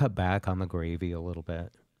cut back on the gravy a little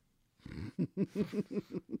bit?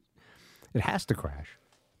 It has to crash.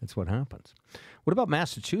 That's what happens. What about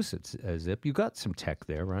Massachusetts, Zip? You got some tech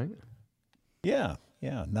there, right? Yeah,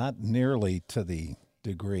 not nearly to the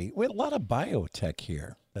degree. We had a lot of biotech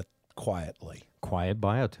here, quietly. Quiet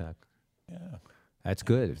biotech. Yeah. That's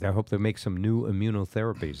good. I hope they make some new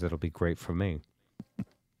immunotherapies. That'll be great for me.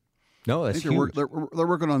 No, I that's think huge. they're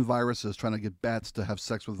working on viruses, trying to get bats to have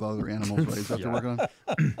sex with other animals, right? Is that what they're working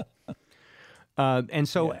on? And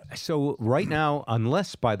so right now,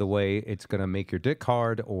 unless, by the way, it's going to make your dick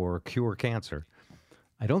hard or cure cancer,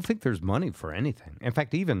 I don't think there's money for anything. In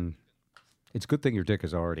fact, it's a good thing your dick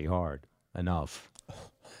is already hard enough.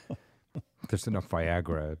 There's enough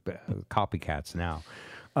Viagra copycats now.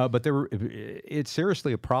 But it's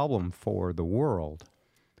seriously a problem for the world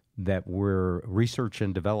that research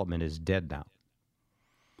and development is dead now.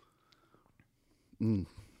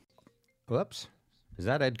 Whoops. Is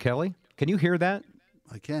that Ed Kelly? Can you hear that?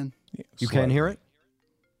 I can. You can hear it?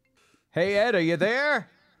 Hey, Ed, are you there?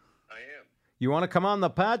 I am. You want to come on the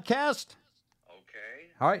podcast? Okay.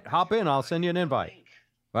 All right, hop in. I'll send you an invite. Link.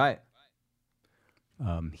 Right.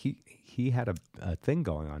 He had a thing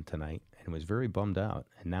going on tonight and was very bummed out,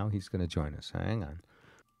 and now he's going to join us. Hang on.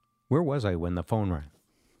 Where was I when the phone rang?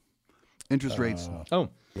 Interest rates. Oh,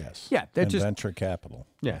 Yes. Yeah, they're and just- venture capital.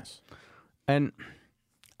 yes. And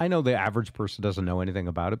I know the average person doesn't know anything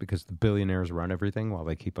about it because the billionaires run everything while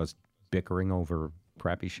they keep us bickering over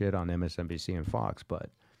crappy shit on MSNBC and Fox. But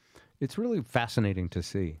it's really fascinating to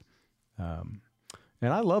see. And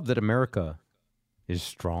I love that America is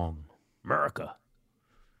strong. America.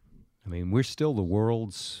 I mean, we're still the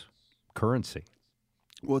world's currency.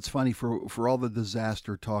 Well, it's funny for all the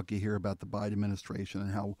disaster talk you hear about the Biden administration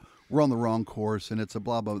and how we're on the wrong course and it's a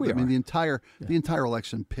blah blah. We I mean, are. the entire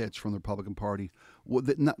election pitch from the Republican Party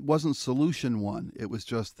wasn't solution one. It was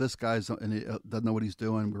just this guy's and he doesn't know what he's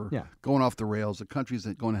doing. We're Yeah. going off the rails. The country's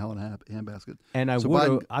going to hell in a handbasket. And I So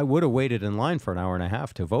would have waited in line for an hour and a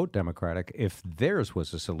half to vote Democratic if theirs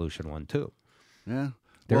was a solution one too. Yeah.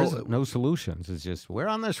 There's Well, no solutions. It's just we're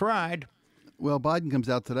on this ride. Well, Biden comes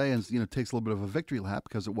out today and takes a little bit of a victory lap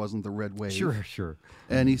because it wasn't the red wave. Sure.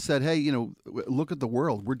 And he said, "Hey, look at the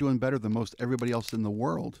world. We're doing better than most everybody else in the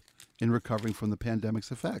world in recovering from the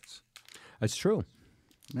pandemic's effects." That's true.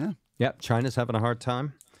 Yeah. Yeah, China's having a hard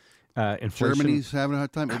time. Inflation, Germany's having a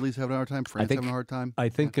hard time. Italy's having a hard time. France think- having a hard time. I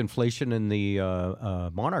think inflation in the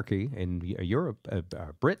monarchy in Europe,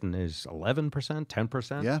 Britain, is 11%,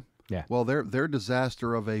 10%. Yeah. Yeah. Well, their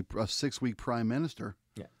disaster of a 6-week prime minister.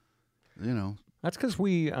 Yeah. You know. That's because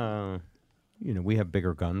we have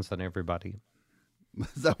bigger guns than everybody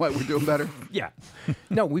Is that why we're doing better? Yeah.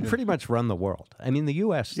 No, we pretty much run the world. I mean, the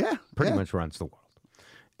U.S. Yeah, pretty yeah. much runs the world.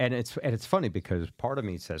 And it's funny because part of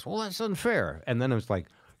me says, well, that's unfair. And then it was like,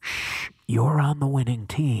 shh, you're on the winning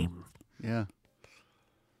team. Yeah.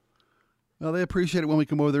 Well, they appreciate it when we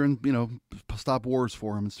come over there and, stop wars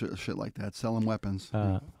for them and shit like that, sell them weapons.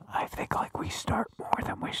 I think like we start more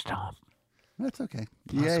than we stop. That's okay.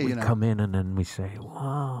 Plus Yeah, we come in and then we say,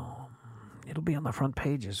 wow, it'll be on the front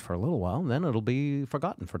pages for a little while, and then it'll be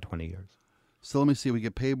forgotten for 20 years. So let me see. We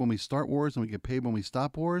get paid when we start wars and we get paid when we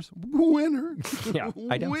stop wars. Winner. Yeah,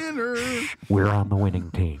 I know. Winner. We're on the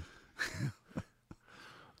winning team.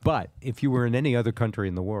 But if you were in any other country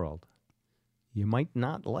in the world, you might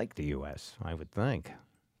not like the U.S., I would think.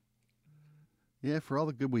 Yeah, for all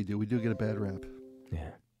the good we do get a bad rap.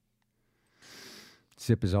 Yeah.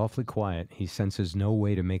 Zip is awfully quiet. He senses no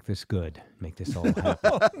way to make this good, make this all happen.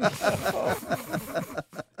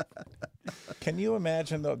 Can you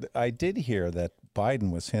imagine, though? I did hear that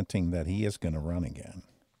Biden was hinting that he is going to run again.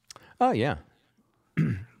 Oh, yeah.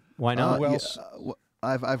 Why not? Who else,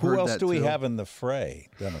 I've heard who else that do we too. have in the fray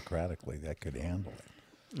democratically that could handle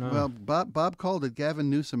it? Well, Bob called it Gavin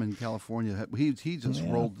Newsom in California. He just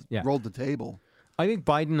rolled the table. I think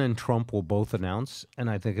Biden and Trump will both announce, and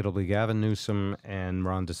I think it'll be Gavin Newsom and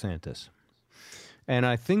Ron DeSantis. And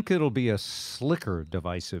I think it'll be a slicker,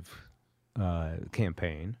 divisive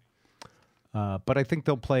campaign. But I think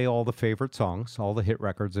they'll play all the favorite songs, all the hit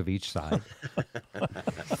records of each side.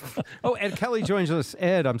 Oh, Ed Kelly joins us.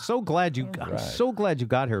 Ed, I'm so glad you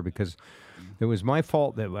got here because it was my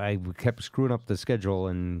fault that I kept screwing up the schedule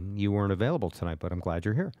and you weren't available tonight. But I'm glad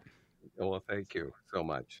you're here. Well, thank you so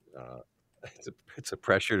much. It's a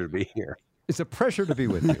pressure to be here. It's a pleasure to be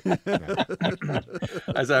with you. Yeah.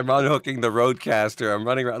 As I'm unhooking the Roadcaster, I'm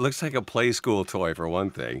running around. It looks like a play school toy for one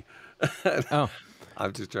thing. Oh.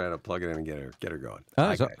 I'm just trying to plug it in and get her going.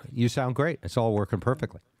 Oh, so you sound great. It's all working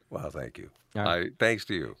perfectly. Well, thank you. All right. Thanks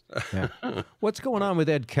to you. Yeah. What's going on with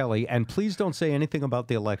Ed Kelly? And please don't say anything about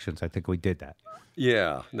the elections. I think we did that.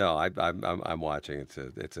 Yeah, no, I'm watching.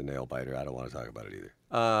 It's a nail biter. I don't want to talk about it either.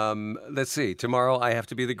 Let's see. Tomorrow I have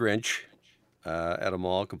to be the Grinch at a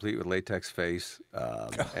mall, complete with latex face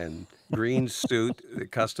and green suit,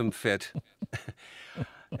 custom fit,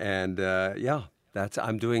 and yeah.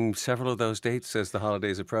 I'm doing several of those dates as the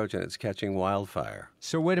holidays approach, and it's catching wildfire.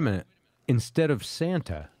 So wait a minute. Instead of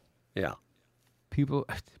Santa, Yeah. people,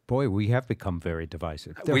 boy, we have become very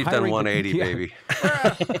divisive. They're We've done hiring- 180, Yeah. baby.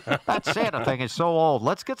 That Santa thing is so old.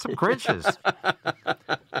 Let's get some Grinches.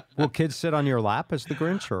 Will kids sit on your lap as the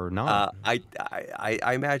Grinch or not? I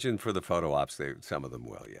imagine for the photo ops, some of them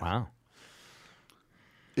will, yeah. Wow.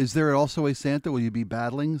 Is there also a Santa? Will you be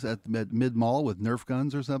battling at mid mall with Nerf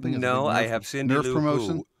guns or something? Is it No, a I Nerf- have Cindy Nerf Lou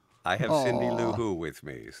promotion. Who. I have Cindy Lou Who with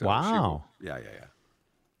me. So Wow. Yeah.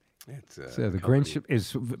 It's So the company. Grinch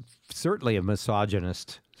is certainly a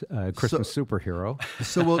misogynist Christmas superhero.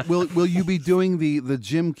 So will you be doing the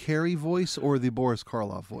Jim Carrey voice or the Boris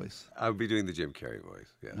Karloff voice? I'll be doing the Jim Carrey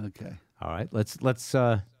voice. Yeah. Okay. All right, let's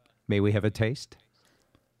may we have a taste?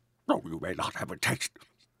 No, you may not have a taste.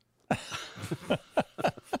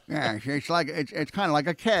 Yeah, it's like it's kind of like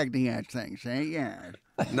a keg dance thing, see? Yeah.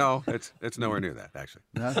 No, it's nowhere near that, actually.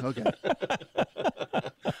 No? Okay.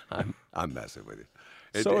 I'm messing with you.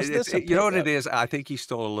 So is this a you know what pickup? it is? I think he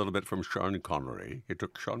stole a little bit from Sean Connery. He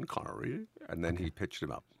took Sean Connery and then he pitched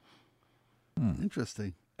him up.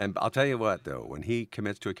 Interesting. And I'll tell you what, though, when he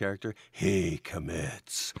commits to a character, he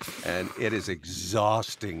commits. And it is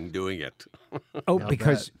exhausting doing it. Oh,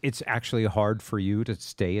 because it's actually hard for you to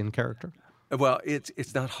stay in character? Well,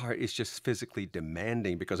 it's not hard. It's just physically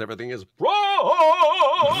demanding because everything is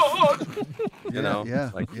broad. You know?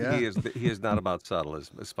 yeah, Like yeah. he is not about subtle,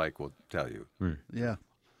 as Spike will tell you. Yeah.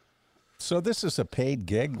 So this is a paid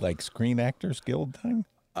gig like Screen Actors Guild time?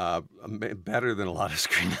 Better than a lot of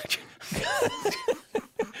screen actors.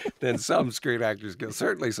 Than some screen actors get.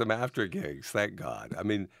 Certainly some after gigs, thank God. I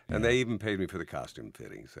mean, and they even paid me for the costume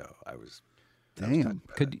fitting, so I was. Damn.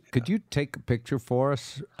 Could you take a picture for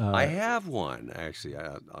us? I have one actually.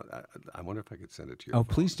 I wonder if I could send it to you. Oh,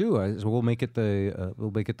 please do. We'll make it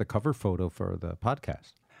the cover photo for the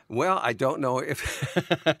podcast. Well, I don't know if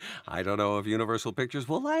Universal Pictures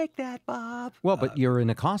will like that, Bob. Well, but you're in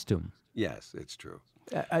a costume. Yes, it's true.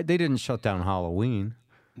 They didn't shut down Halloween.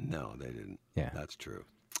 No, they didn't. Yeah. That's true.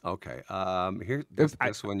 Okay. Here,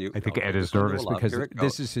 this one you. I think okay, Ed is this one you nervous will love. because Here it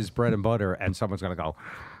this goes. is his bread and butter, and someone's going to go,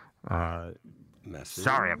 Message.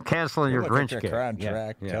 sorry, I'm canceling your Look at Grinch your gig.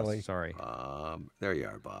 contract, Kelly. Sorry. There you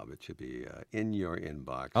are, Bob. It should be in your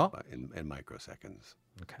inbox in microseconds.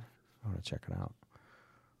 Okay. I want to check it out.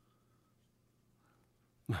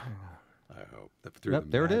 I hope. Through Yep, the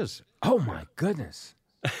there it magic. is. Oh my goodness.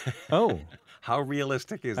 Oh, How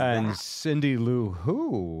realistic is and that? Cindy Lou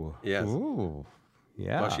Who. Yes. Ooh.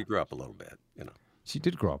 Yeah. Well, she grew up a little bit, She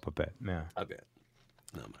did grow up a bit. Yeah. a bit,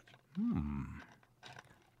 not much.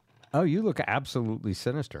 Oh, you look absolutely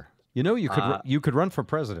sinister. You know, you could run for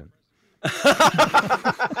president.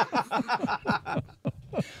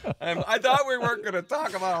 I thought we weren't going to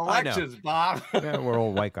talk about I know. elections, Bob. Yeah, we're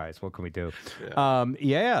old white guys. What can we do?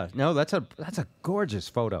 No, that's a gorgeous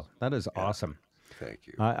photo. That is awesome. Thank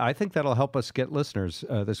you. I think that'll help us get listeners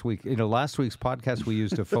this week. Last week's podcast we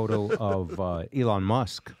used a photo of Elon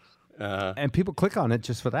Musk, and people click on it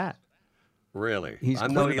just for that. Really? He's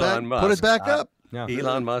I'm no put it Elon Musk. Put it back up. Yeah,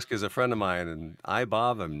 Elon Musk is a friend of mine, and I,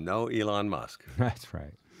 Bob, am no Elon Musk. that's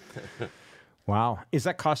right. Wow, is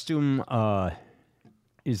that costume?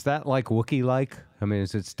 Is that like Wookiee-like? I mean,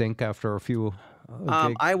 does it stink after a few?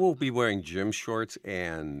 Gigs? I will be wearing gym shorts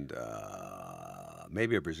and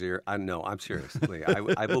maybe a brassiere. No, I'm seriously.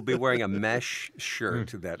 I will be wearing a mesh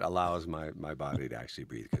shirt that allows my body to actually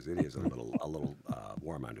breathe because it is a little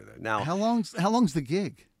warm under there. Now, How long's the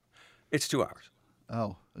gig? it's 2 hours.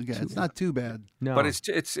 Oh, again, it's not too bad. No, But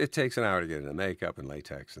it takes an hour to get into makeup and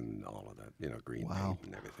latex and all of that, green Wow. paint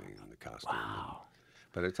and everything and the costume.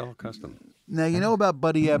 But it's all custom. Now you know about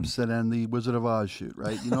Buddy Ebsen and the Wizard of Oz shoot,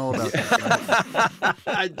 right? You know all about that. Right?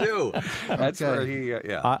 I do. That's Okay. where he,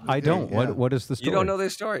 yeah. I don't. Yeah. What is the story? You don't know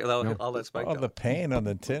this story? I'll let Spike Oh, tell. the paint on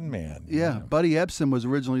the Tin Man. Yeah, Buddy Ebsen was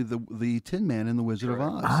originally the Tin Man in the Wizard of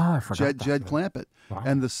Oz. Ah, I forgot Jed Clampett, Wow.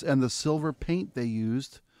 and the silver paint they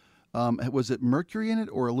used. Was it mercury in it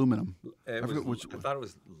or aluminum? It I forget was, which- I thought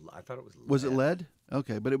it was. Was it lead?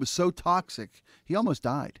 Okay, but it was so toxic, he almost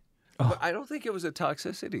died. But I don't think it was a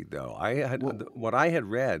toxicity, though. What I had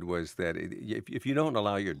read was that if you don't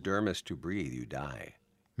allow your dermis to breathe, you die.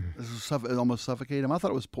 It almost suffocated him. I thought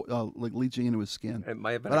it was like leaching into his skin. It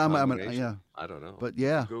might have been But a I'm- combination. yeah. I don't know. But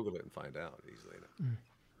yeah. Google it and find out easily enough.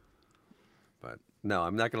 But no,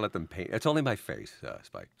 I'm not going to let them paint. It's only my face,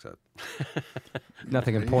 Spike. So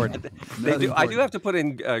Nothing important. I do have to put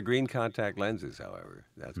in green contact lenses, however.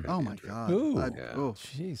 That's gonna Oh be my interesting. God! Ooh. Oh.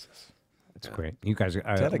 Jesus. It's great. You guys,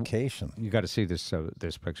 Dedication. you got to see this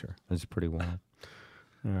picture. It's pretty wild.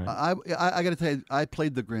 I got to tell you, I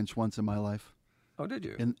played the Grinch once in my life Oh, did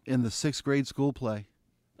you? in the 6th grade school play.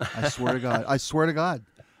 I swear to God. I swear to God.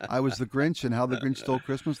 I was the Grinch and How the Grinch Stole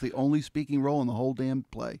Christmas, the only speaking role in the whole damn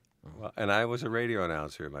play. Well, and I was a radio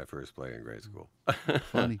announcer in my first play in grade school.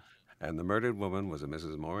 Funny. And the murdered woman was a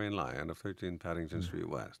Mrs. Maureen Lyon of 13 Paddington Street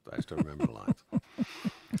West. I still remember the lines.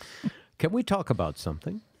 Can we talk about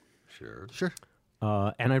something? Sure. Sure.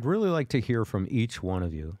 And I'd really like to hear from each one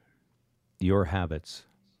of you your habits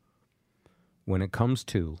when it comes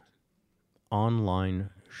to online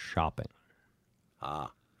shopping.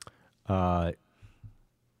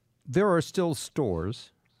 There are still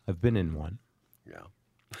stores. I've been in one, Yeah.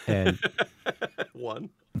 and One.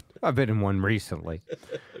 I've been in one recently.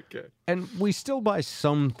 Okay. And we still buy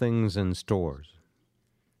some things in stores.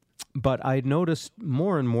 But I noticed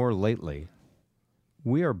more and more lately,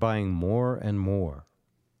 we are buying more and more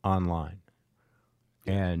online.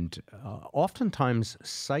 And oftentimes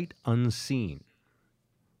sight unseen,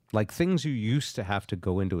 like things you used to have to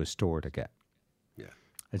go into a store to get. Yeah.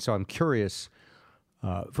 And so I'm curious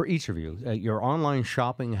for each of you, your online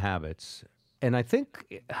shopping habits. And I think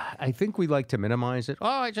we like to minimize it. Oh,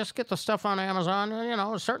 I just get the stuff on Amazon. You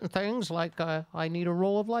know, certain things like I need a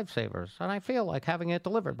roll of Lifesavers, and I feel like having it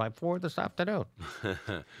delivered by 4 this afternoon.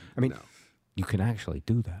 I mean, you can actually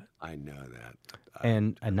do that. I know that.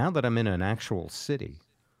 And now that I'm in an actual city,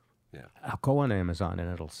 Yeah. I'll go on Amazon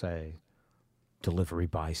and it'll say delivery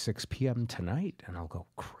by 6 p.m. tonight, and I'll go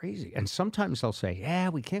crazy. And sometimes they'll say, yeah,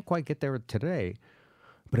 we can't quite get there today,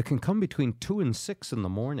 but it can come between 2 and 6 in the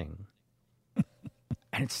morning.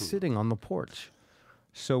 And it's sitting on the porch.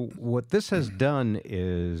 So what this has done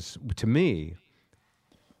is, to me,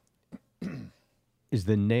 is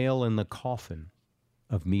the nail in the coffin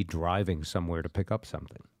of me driving somewhere to pick up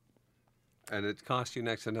something. And it costs you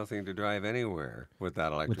next to nothing to drive anywhere with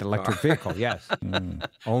that electric With an electric car. vehicle, yes.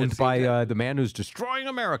 Owned by the man who's destroying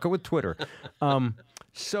America with Twitter.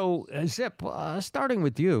 So, Zip, starting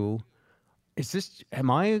with you, is this?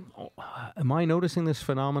 Am I noticing this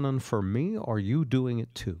phenomenon for me? Or are you doing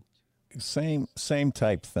it too? Same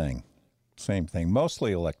type thing. Same thing.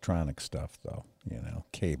 Mostly electronic stuff, though.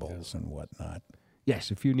 Cables and whatnot.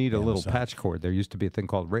 Yes. If you need a little Amazon. patch cord, there used to be a thing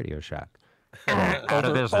called Radio Shack. Out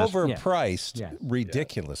of business. Overpriced, Yeah.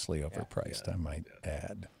 ridiculously overpriced, I might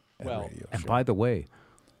add. at Radio And Shack. by the way,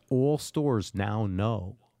 all stores now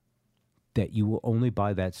know that you will only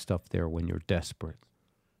buy that stuff there when you're desperate.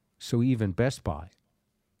 So even Best Buy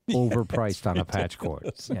overpriced on a patch cord.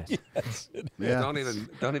 Yes. Yeah.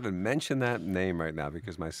 Don't even mention that name right now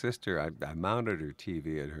because my sister, I mounted her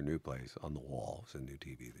TV at her new place on the wall. It's a new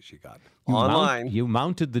TV that she got online. You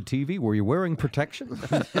mounted the TV. Were you wearing protection?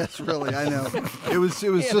 That's really, I know. It was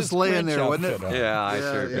just laying there, wasn't it? Yeah, I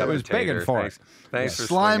sure yeah. got It was the begging tater. for Thanks, thanks for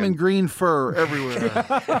Slime swinging. and green fur everywhere.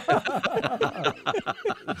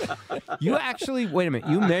 You actually wait a minute.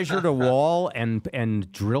 You measured a wall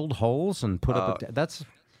and drilled holes and put up. That's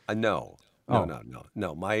No. Oh.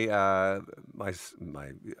 No. My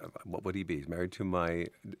what would he be? He's married to my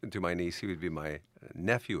niece. He would be my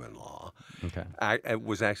nephew-in-law. okay. I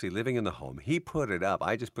was actually living in the home. He put it up.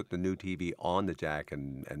 I just put the new TV on the jack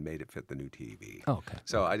and made it fit the new TV. Okay.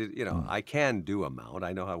 So I did. I can do a mount.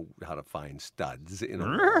 I know how to find studs in a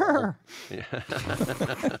wall.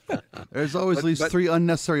 There's always at least 3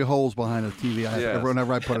 unnecessary holes behind a TV. Yes.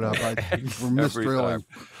 Whenever I put it up, we're misdrilling.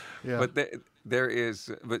 Yeah. But there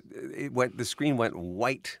is. But the screen went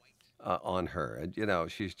white on her,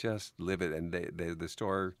 and she's just livid. And the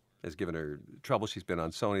store has given her trouble. She's been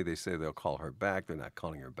on Sony. They say they'll call her back. They're not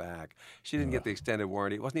calling her back. She didn't get the extended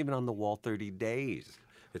warranty. It wasn't even on the wall 30 days.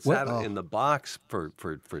 It sat in the box for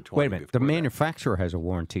 20. Wait a minute. The before that. manufacturer has a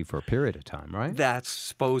warranty for a period of time, right? That's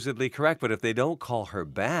supposedly correct, but if they don't call her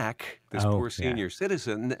back, this Oh, poor yeah. senior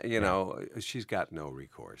citizen, she's got no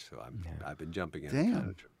recourse. So I've been jumping in. Damn. Kind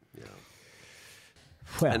of,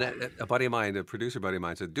 Well, And a buddy of mine, a producer buddy of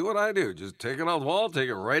mine, said, "Do what I do. Just take it off the wall, take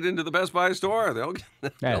it right into the Best Buy store. They'll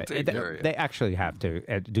take care of you." they actually have to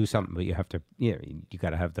do something, but you have to. You got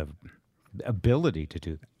to have the ability to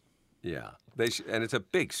do that. Yeah, and it's a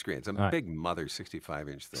big screen. It's a big mother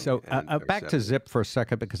 65-inch thing. So or back to 70. Zip for a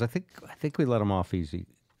second because I think we let him off easy.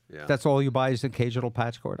 Yeah. That's all you buy is occasional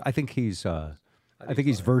patch cord. I think he's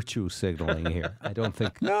virtue signaling here. I don't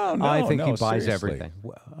think. No, I think he no, buys seriously. everything.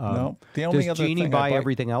 No, the only does other Jeannie thing I buy buy-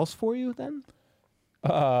 everything else for you then?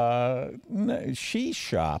 No, she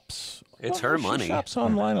shops. It's her money. She shops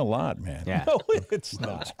online a lot, man. Yeah. No, it's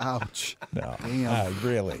not. Ouch. No, Damn.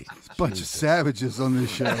 Really. Bunch of savages on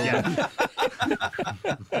this show.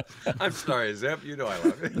 I'm sorry, Zip. You know I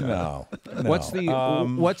love it. No. What's the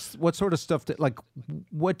what sort of stuff that like?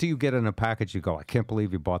 What do you get in a package? You go, I can't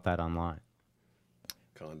believe you bought that online.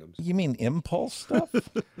 Condoms. You mean impulse stuff?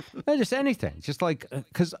 Just anything, just like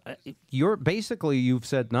because you've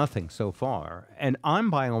said nothing so far, and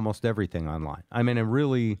I'm buying almost everything online. I mean,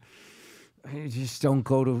 I just don't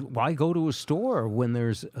go to. Why go to a store when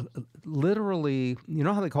there's literally? You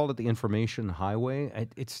know how they called it the information highway?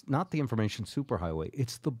 It's not the information superhighway.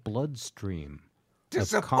 It's the bloodstream. To of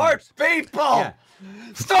support commerce. people. Yeah.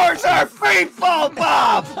 Stores are faithful,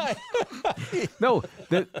 Bob. No,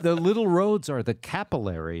 the little roads are the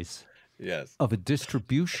capillaries Yes. of a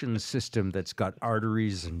distribution system that's got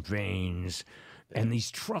arteries and veins, and these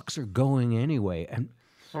trucks are going anyway. And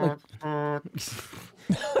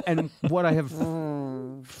and what I have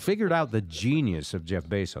figured out the genius of Jeff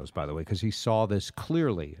Bezos, by the way, because he saw this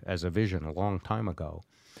clearly as a vision a long time ago.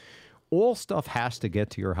 All stuff has to get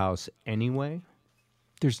to your house anyway.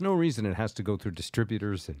 There's no reason it has to go through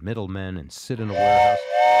distributors and middlemen and sit in a warehouse.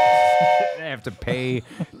 They have to pay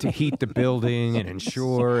to heat the building and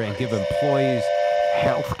insure and give employees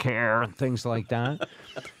health care and things like that.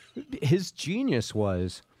 His genius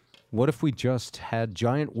was, what if we just had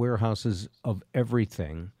giant warehouses of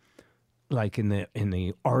everything, like in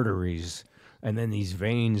the arteries, and then these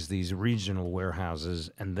veins, these regional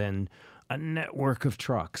warehouses, and then a network of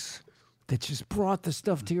trucks that just brought the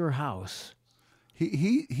stuff to your house.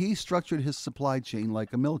 He structured his supply chain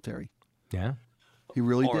like a military. Yeah. He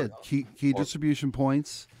really did. Key distribution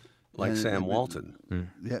points. Like and- Sam Walton.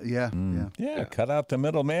 Yeah. Yeah, cut out the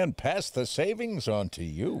middleman, pass the savings on to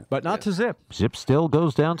you. But not to Zip. Zip still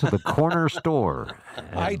goes down to the corner store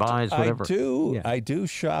and buys whatever. I do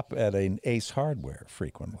shop at an Ace Hardware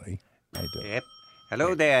frequently. I do. Yep.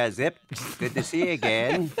 Hello there, Zip. Good to see you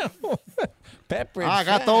again. Pepperidge I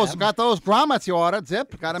got those grommets you ordered,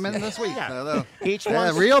 Zip. Got them in this week. Each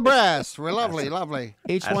one's real brass. We're lovely.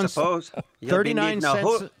 each I one's suppose. you'll be 39 needing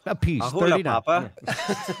a cents a piece. A hula 39. papa.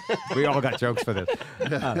 We all got jokes for this.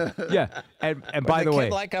 Yeah. And by the way,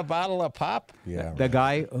 like a bottle of pop. Yeah. the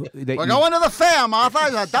guy that We're you- going to the fair, Martha.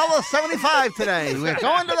 It's $1.75 today. We're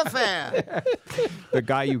going to the fair. the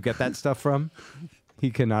guy you get that stuff from, he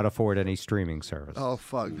cannot afford any streaming service. Oh,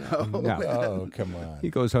 fuck no. No. Oh, come on. He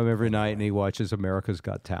goes home every night and he watches America's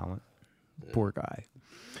Got Talent. Poor guy.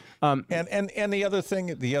 And the other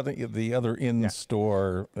thing, the other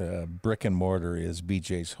in-store brick and mortar is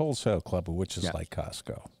BJ's Wholesale Club, which is like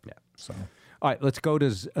Costco. Yeah. So All right, let's go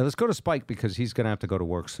to Spike because he's going to have to go to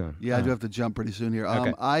work soon. Yeah, I do have to jump pretty soon here.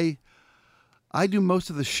 Okay. I do most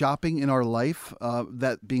of the shopping in our life.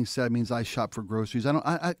 That being said, means I shop for groceries.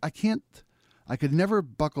 I can't. I could never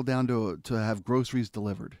buckle down to have groceries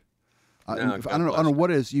delivered. I don't know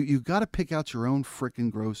what it is. You got to pick out your own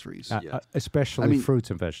freaking groceries. Especially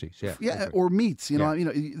fruits and veggies. Yeah. Yeah, or meats. You know,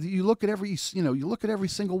 you look at every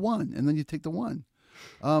single one, and then you take the one.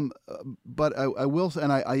 But I will,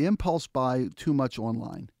 and I impulse buy too much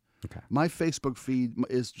online. Okay. My Facebook feed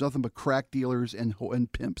is nothing but crack dealers and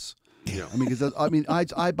pimps. Yeah. I mean,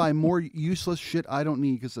 because I buy more useless shit I don't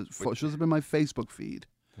need because it shows up in my Facebook feed.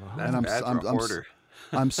 That's bad for a hoarder.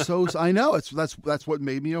 I know that's what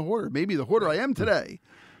made me a hoarder. Maybe the hoarder I am today.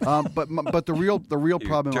 But the real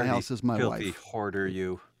problem in my house is my filthy wife. Hoarder,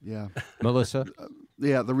 you. Yeah, Melissa?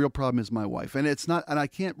 yeah. The real problem is my wife, and it's not. And I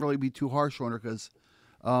can't really be too harsh on her because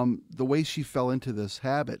the way she fell into this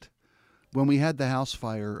habit when we had the house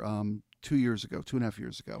fire 2.5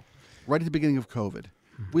 years ago, right at the beginning of COVID.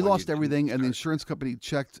 We lost everything, and the insurance company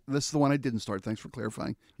checked. This is the one I didn't start. Thanks for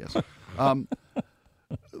clarifying. Yes.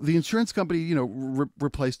 The insurance company,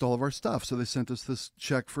 replaced all of our stuff. So they sent us this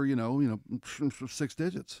check for, 6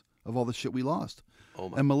 digits of all the shit we lost. Oh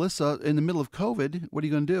my. And Melissa, in the middle of COVID, what are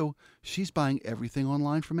you going to do? She's buying everything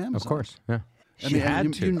online from Amazon. Of course, yeah. I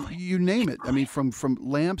mean, you name it. I mean, from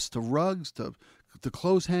lamps to rugs to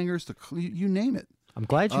clothes hangers to you name it. I'm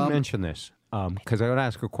glad you mentioned this because I got to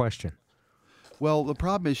ask a question. Well, the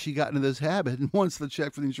problem is she got into this habit, and once the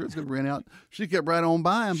check for the insurance company ran out, she kept right on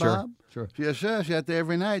buying, Sure, Bob. sure. Yeah, sure. She out there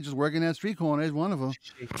every night just working that street corner. Is one of them.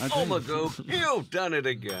 Oh my God, you've done it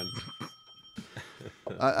again.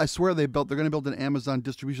 I swear they're going to build an Amazon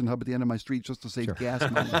distribution hub at the end of my street just to save gas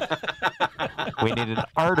money. We need an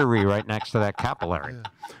artery right next to that capillary.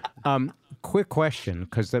 Quick question,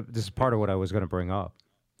 because this is part of what I was going to bring up.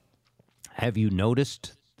 Have you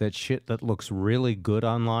noticed that shit that looks really good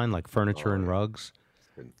online, like furniture and rugs,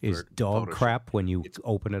 is dog crap when you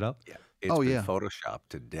open it up? Yeah. It's been photoshopped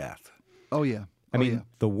to death. Oh yeah. I mean,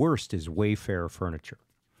 the worst is Wayfair furniture.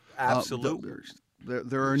 Absolute worst.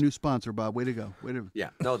 They're our new sponsor, Bob. Way to go. Way to. Yeah.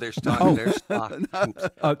 No, their stock. Their stock.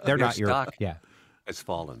 They're not your stock. Yeah. It's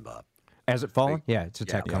fallen, Bob. Has it fallen? Yeah, it's a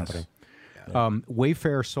tech company.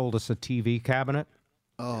 Wayfair sold us a TV cabinet.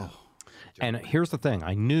 Oh. And here's the thing.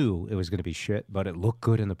 I knew it was going to be shit, but it looked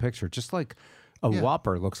good in the picture. Just like a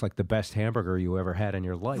Whopper looks like the best hamburger you ever had in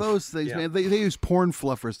your life. Those things, man. They use porn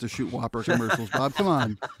fluffers to shoot Whopper commercials, Bob. Come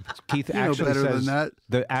on. Keith You know actually better says than that.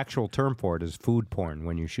 the actual term for it is food porn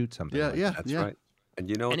when you shoot something. Yeah, like yeah, That's yeah. right. And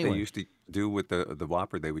you know what Anyway. they used to do with the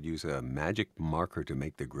Whopper? They would use a magic marker to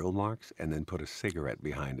make the grill marks and then put a cigarette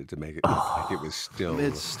behind it to make it look like it was still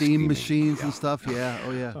It's steam steaming. machines Yeah. and stuff. Yeah.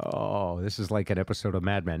 Oh yeah. Oh, this is like an episode of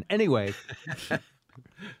Mad Men. Anyway,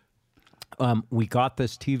 we got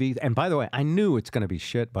this TV. And by the way, I knew it's going to be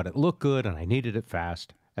shit, but it looked good and I needed it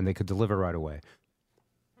fast and they could deliver right away.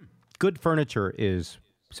 Good furniture is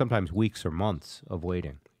sometimes weeks or months of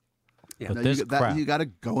waiting. Yeah. But Now, this crap. you got to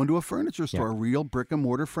go into a furniture store, a real brick and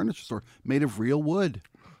mortar furniture store made of real wood.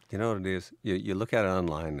 You know what it is? You look at it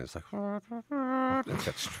online, and it's like, it's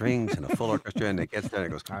got strings and a full orchestra, and it gets there,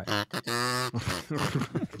 and it goes,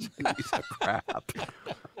 piece of crap.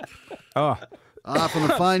 Oh, From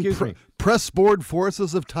the fine Excuse me. press board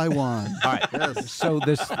forces of Taiwan. all right.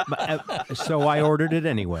 So I ordered it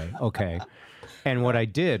anyway. Okay. And what I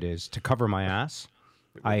did is to cover my ass,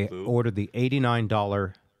 I ordered the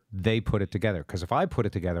 $89. They put it together because if I put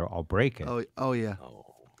it together, I'll break it. Oh yeah.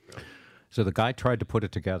 So the guy tried to put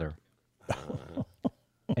it together,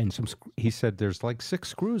 and he said there's like 6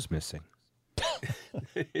 screws missing.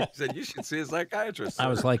 He said, you should see a psychiatrist. I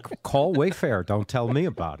was like, call Wayfair. Don't tell me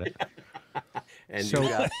about it. and So- you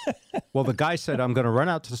got, Well, the guy said, I'm going to run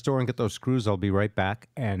out to the store and get those screws. I'll be right back.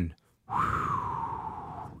 And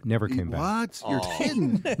never came back. What? You're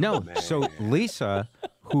kidding? No. So Lisa,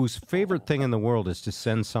 whose favorite thing in the world is to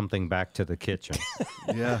send something back to the kitchen.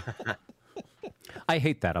 Yeah. I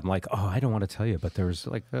hate that. I'm like, oh, I don't want to tell you, but there's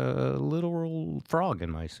like a literal frog in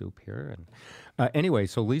my soup here. And anyway,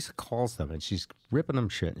 so Lisa calls them and she's ripping them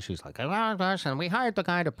shit. And she's like, oh, gosh, and we hired the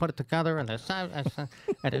guy to put it together and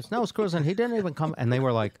there's no screws and he didn't even come. And they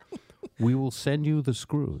were like, we will send you the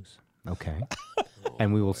screws. Okay.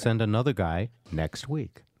 And we will send another guy next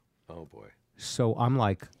week. oh boy. So I'm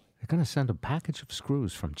like, they're going to send a package of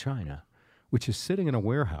screws from China, which is sitting in a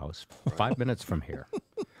warehouse 5 minutes from here.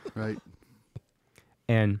 Right.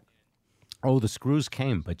 And, the screws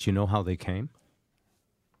came, but you know how they came?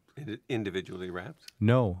 Individually wrapped?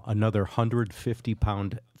 No, another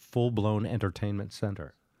 150-pound full-blown entertainment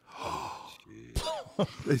center.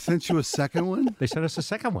 They sent you a second one? They sent us a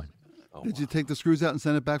second one. Did you take the screws out and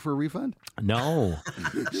send it back for a refund? No.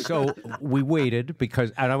 So we waited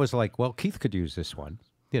because, and I was like, well, Keith could use this one,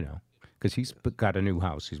 because he's got a new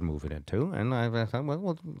house he's moving into. And I thought, well,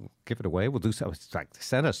 we'll give it away. We'll do so. It's like,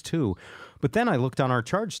 send us 2. But then I looked on our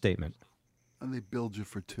charge statement. And they billed you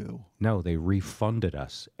for 2. No, they refunded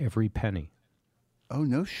us every penny. Oh,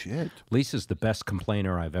 no shit. Lisa's the best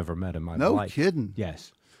complainer I've ever met in my No life. kidding.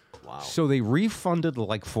 Yes. Wow. So they refunded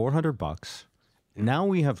like $400. Now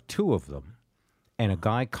we have 2 of them and a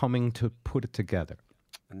guy coming to put it together.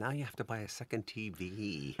 And now you have to buy a second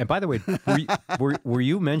TV. And by the way, were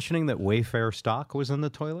you mentioning that Wayfair stock was in the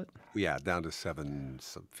toilet? Yeah, down to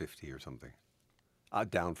 $750 or something.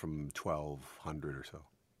 Down from 1,200 or so.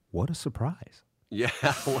 What a surprise. Yeah,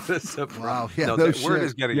 what a surprise. Wow, yeah, no, no the word shit.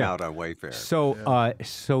 is getting Yeah. out on Wayfair.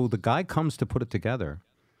 So the guy comes to put it together,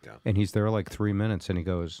 Yeah. and he's there like 3 minutes, and he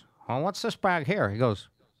goes, "Oh, what's this bag here?" He goes,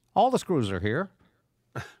 "All the screws are here."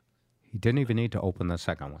 He didn't even need to open the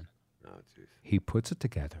second one. Oh, jeez. He puts it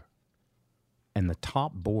together, and the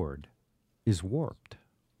top board is warped.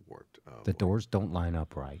 Warped. Oh, The boy. doors don't line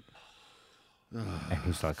up right. And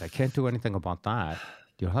he's like, "I can't do anything about that.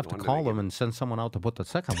 You'll have to wonder call they them and send someone out to put the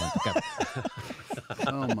second one together."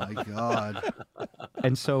 Oh, my God.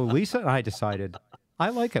 And so Lisa and I decided, I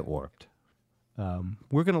like it warped.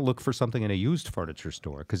 We're going to look for something in a used furniture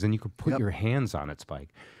store because then you could put Yep. your hands on it, Spike.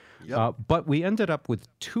 Yep. But we ended up with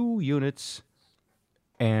 2 units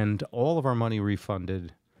and all of our money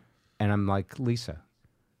refunded. And I'm like, Lisa,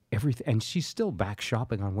 everything. And she's still back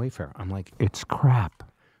shopping on Wayfair. I'm like, it's crap.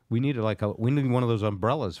 We need one of those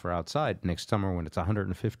umbrellas for outside next summer when it's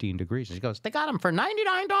 115 degrees. And she goes, they got them for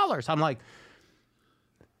 $99. I'm like,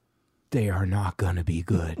 they are not going to be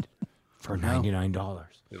good for $99.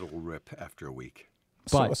 It'll rip after a week.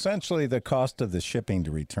 So But- essentially, the cost of the shipping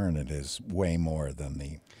to return it is way more than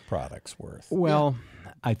the product's worth. Well,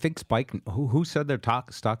 I think Spike, who said their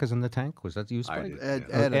stock is in the tank? Was that you, Spike? did. Ed,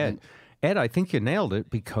 Oh, Ed, I Ed. think. Ed, I think you nailed it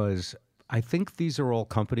because I think these are all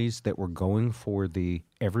companies that were going for the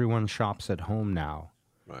everyone shops at home now,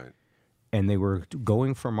 Right. and they were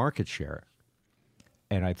going for market share.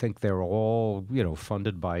 And I think they're all,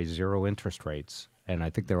 funded by 0 interest rates, and I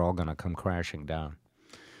think they're all going to come crashing down.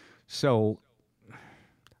 So,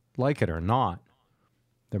 like it or not,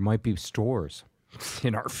 there might be stores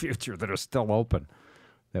in our future that are still open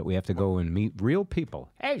that we have to go and meet real people.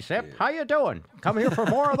 Hey, Sip, how you doing? Come here for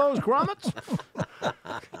more of those grommets?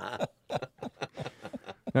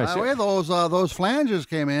 No, Sip- Where those flanges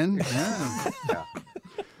came in. Yeah.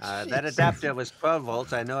 That adapter was 12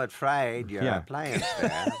 volts. I know it fried your Yeah. appliance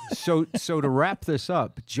there. So to wrap this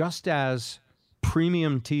up, just as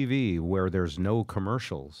premium TV, where there's no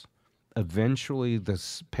commercials, eventually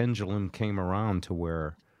this pendulum came around to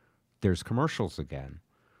where there's commercials again.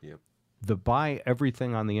 Yep. The buy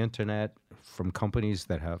everything on the internet from companies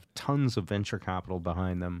that have tons of venture capital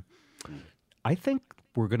behind them. I think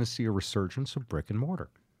we're going to see a resurgence of brick and mortar.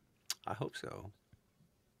 I hope so.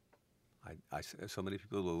 So many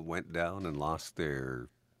people who went down and lost their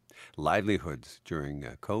livelihoods during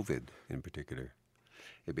COVID in particular.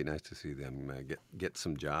 It'd be nice to see them get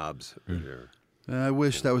some jobs. I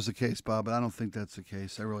wish that was the case, Bob, but I don't think that's the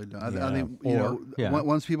case. I really don't. I think Or-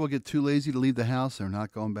 once people get too lazy to leave the house, they're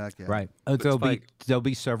not going back out. Right. There'll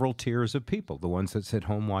be several tiers of people. The ones that sit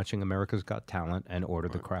home watching America's Got Talent and order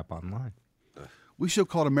the crap online. We should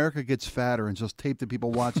call it America Gets Fatter and just tape the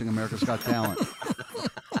people watching America's Got Talent.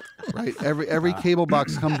 Right. Every cable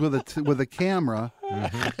box comes with a camera,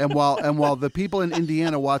 and while the people in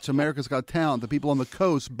Indiana watch America's Got Talent, the people on the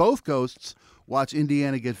coast, both coasts, watch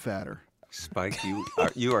Indiana get fatter. Spike,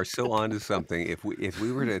 you are so onto something. If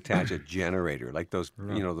we were to attach a generator like those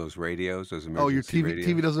those radios, those emergency Oh, your TV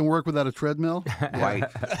radios. doesn't work without a treadmill? Right.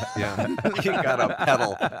 Yeah. You got a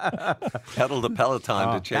pedal to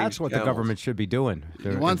Peloton to change. That's what the channels. government should be doing.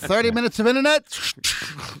 You want 30 minutes of internet?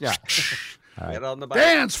 Yeah. Get on the bike.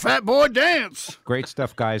 Dance, fat boy, dance. Great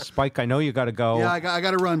stuff, guys. Spike, I know you got to go. Yeah, I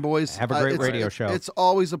got to run, boys. Have a great It's- radio show. It's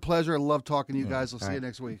always a pleasure. I love talking to you guys. I'll see you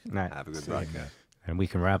next week. Night. Have a good broadcast. And we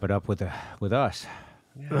can wrap it up with us.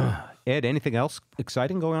 Ed, anything else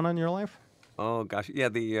exciting going on in your life? Oh gosh, yeah.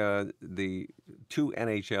 The 2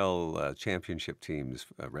 NHL championship teams,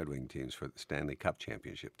 Red Wing teams for the Stanley Cup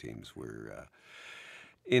championship teams, were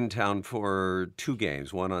in town for 2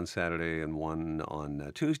 games, one on Saturday and one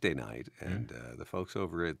on Tuesday night. And the folks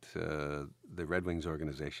over at the Red Wings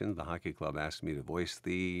organization, the hockey club, asked me to voice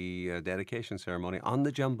the dedication ceremony on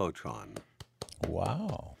the Jumbotron.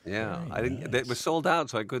 Wow. Yeah, Very I didn't. It was sold out,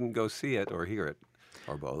 so I couldn't go see it or hear it,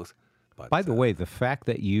 or both. But By the way, the fact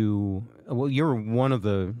that you're one of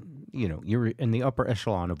the, you're in the upper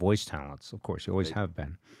echelon of voice talents, of course, you always have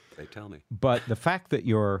been. They tell me. But the fact that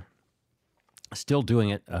you're still doing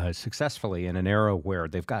it successfully in an era where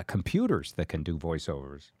they've got computers that can do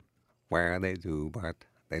voiceovers. Where they do, but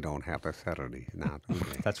they don't have the Saturday now, do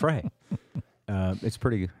they? That's right. It's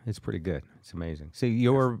pretty good. It's amazing. See,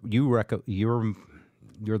 you're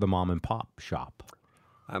the mom and pop shop.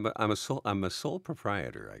 I'm a sole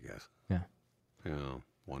proprietor, I guess. Yeah. You know,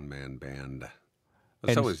 one man band.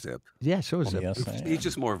 And So is Zip. Yeah, so is it. Yes, I He's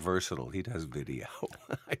just more versatile. He does video.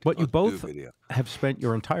 I But you don't do both video. have spent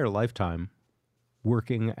your entire lifetime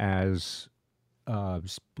working as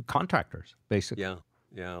contractors, basically,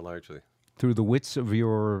 Yeah, largely. through the wits of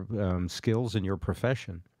your skills and your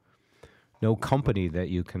profession. No company that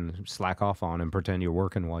you can slack off on and pretend you're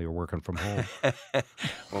working while you're working from home.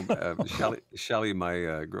 Well, Shelley,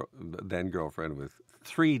 my then girlfriend, with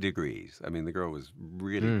 3 degrees. I mean, the girl was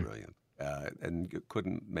really brilliant and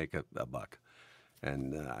couldn't make a buck.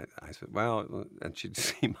 And I said, well, and she'd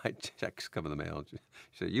see my checks come in the mail. She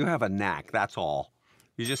said, you have a knack, that's all.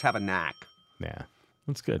 You just have a knack. Yeah,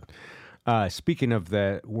 that's good. Speaking of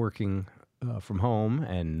that, working from home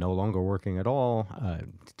and no longer working at all,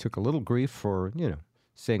 took a little grief for,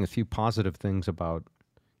 saying a few positive things about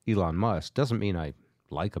Elon Musk. Doesn't mean I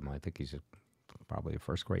like him. I think he's probably a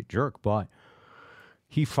first-rate jerk, but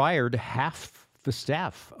he fired half the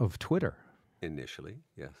staff of Twitter. Initially,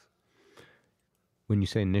 yes. When you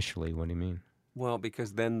say initially, what do you mean? Well,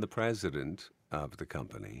 because then the president of the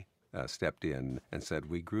company stepped in and said,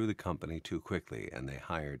 we grew the company too quickly, and they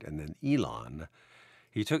hired, and then Elon,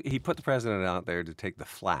 he put the president out there to take the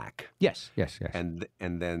flack. Yes. And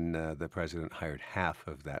then the president hired half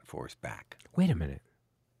of that force back. Wait a minute.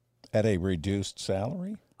 At a reduced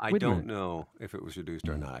salary? I Wait a don't minute. know if it was reduced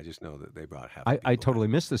or not. I just know that they brought half. I the people totally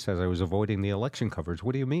missed this as I was avoiding the election coverage.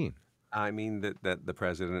 What do you mean? I mean that the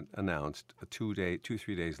president announced 3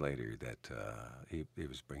 days later that he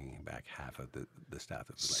was bringing back half of the staff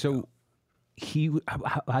that was let So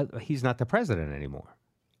he's not the president anymore.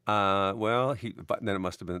 well, but then it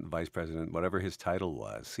must have been vice president, whatever his title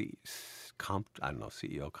was, I don't know,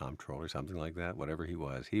 CEO, comptroller, something like that. Whatever he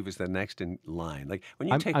was the next in line. Like when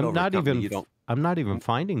you take over a company, you don't. I'm not even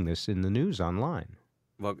finding this in the news online.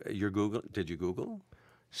 Well, Did you Google?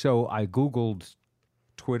 So I Googled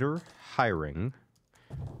Twitter hiring,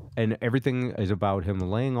 and everything is about him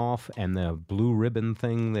laying off and the blue ribbon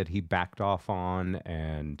thing that he backed off on,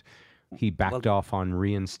 and he backed off on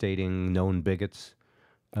reinstating known bigots.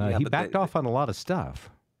 Yeah, he but backed off on a lot of stuff.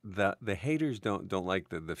 The haters don't like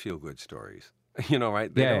the feel good stories. You know,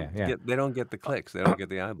 right? Yeah. They don't get the clicks. They don't get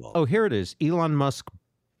the eyeballs. Oh, here it is. Elon Musk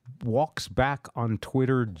walks back on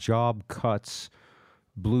Twitter job cuts,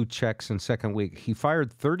 blue checks in second week. He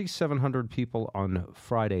fired 3,700 people on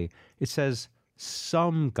Friday. It says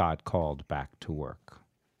some got called back to work.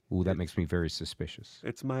 Ooh, that makes me very suspicious.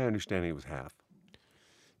 It's my understanding it was half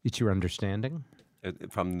It's your understanding?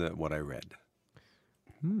 from what I read.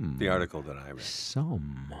 The article that I read.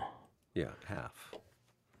 Some. Yeah, half.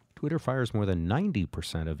 Twitter fires more than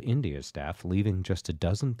 90% of India's staff, leaving just a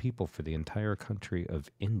dozen people for the entire country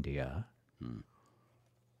of India.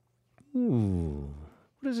 Ooh.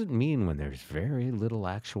 What does it mean when there's very little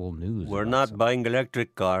actual news? We're about not buying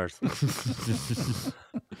electric cars.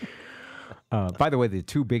 By the way, the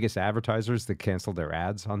 2 biggest advertisers that canceled their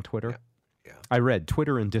ads on Twitter. Yeah. I read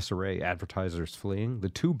Twitter in disarray, advertisers fleeing. The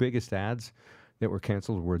 2 biggest ads that were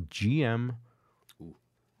canceled were GM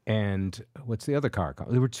and what's the other car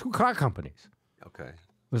company? There were 2 car companies. Okay.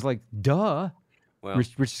 It was like, duh. Well,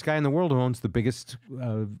 Richest guy in the world who owns the biggest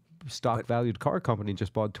stock valued car company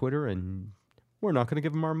just bought Twitter, and we're not going to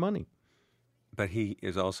give him our money. but he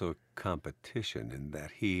is also competition in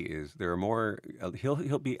that there are more.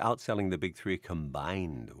 He'll be outselling the big 3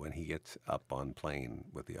 combined when he gets up on plane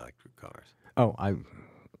with the electric cars. Oh,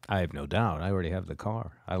 I have no doubt. I already have the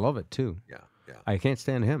car. I love it too. Yeah. I can't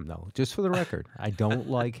stand him, though, just for the record. I don't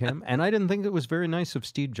like him. And I didn't think it was very nice of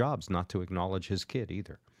Steve Jobs not to acknowledge his kid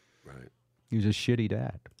either. Right. He was a shitty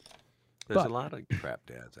dad. There's a lot of crap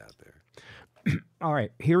dads out there. All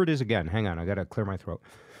right, here it is again. Hang on, I got to clear my throat.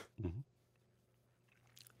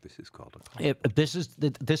 This is called a call.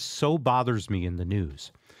 This so bothers me in the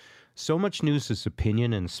news. So much news is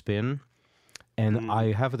opinion and spin, and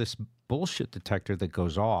I have this bullshit detector that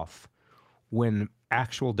goes off when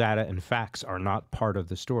actual data and facts are not part of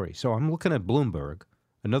the story. So I'm looking at Bloomberg,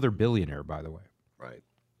 another billionaire, by the way. Right.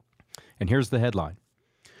 And here's the headline.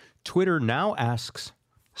 Twitter now asks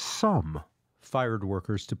some fired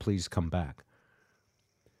workers to please come back.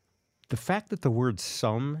 The fact that the word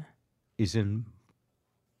some is in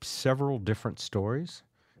several different stories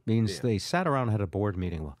means they sat around and had a board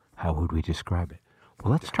meeting. Well, how would we describe it?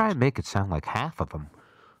 Well, let's try and make it sound like half of them.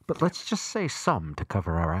 But let's just say some to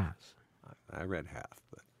cover our ass. I read half,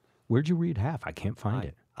 but Where'd you read half? I can't find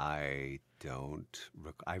it. I don't.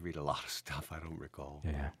 I read a lot of stuff I don't recall.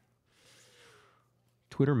 Yeah.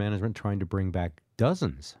 Twitter management trying to bring back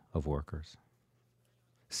dozens of workers.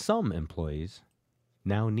 Some employees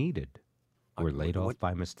now needed were laid off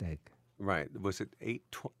by mistake. Right. Was it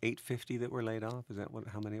 850 that were laid off? Is that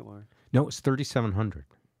how many it were? No, it's 3,700.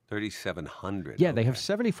 3,700. Yeah, they have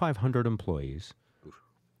 7,500 employees.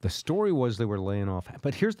 The story was they were laying off.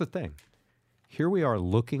 But here's the thing. Here we are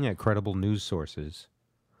looking at credible news sources,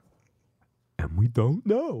 and we don't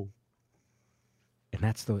know. And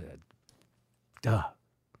that's the... duh.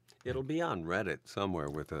 It'll be on Reddit somewhere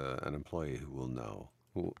with an employee who will know,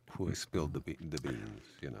 who has spilled the beans,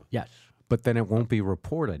 you know. Yes. But then it won't be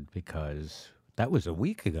reported because that was a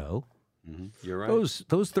week ago. Mm-hmm. You're right.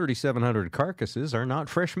 Those 3,700 carcasses are not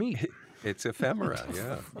fresh meat. It's ephemera,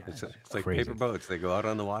 yeah. It's like crazy. paper boats. They go out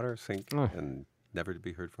on the water, sink, and never to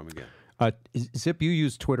be heard from again. Zip, you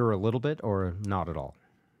use Twitter a little bit or not at all?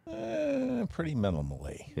 Pretty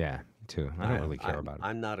minimally. Yeah, me too. I don't really care about it.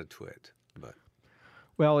 I'm not a twit, but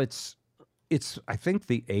Well, it's I think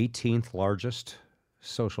the 18th largest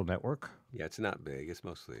social network. yeah, it's not big. It's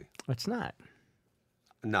mostly It's not.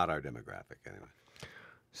 not our demographic anyway.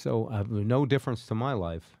 So no difference to my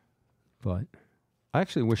life, but I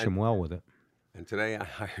actually wish him well with it. And today I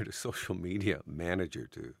hired a social media manager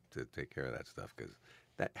to take care of that stuff because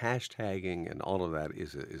that hashtagging and all of that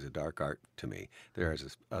is a dark art to me. There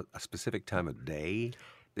is a specific time of day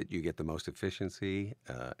that you get the most efficiency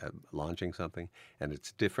at launching something, and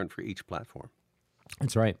it's different for each platform.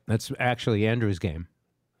 That's right. That's actually Andrew's game.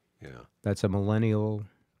 Yeah. That's a millennial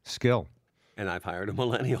skill. And I've hired a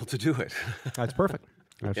millennial to do it. That's perfect.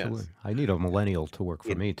 Absolutely. Yes. I need a millennial to work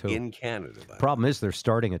for me too. In Canada. By the way. Problem is they're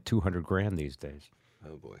starting at 200 grand these days.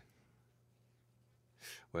 Oh boy.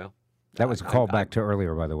 Well, That was a callback to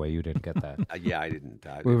earlier, by the way. You didn't get that. yeah, I didn't.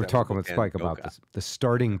 We were that was talking with bookend Spike about Goka. this. The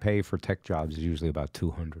starting pay for tech jobs is usually about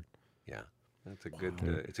 200. Yeah, that's a good.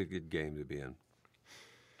 It's a good game to be in.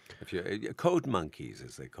 If you code monkeys,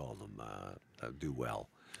 as they call them, do well.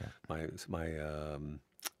 Yeah. My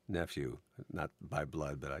nephew, not by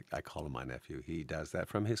blood, but I call him my nephew. He does that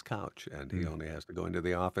from his couch, and he only has to go into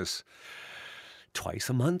the office twice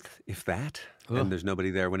a month, if that. And there's nobody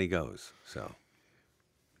there when he goes.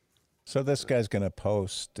 So this guy's going to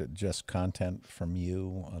post just content from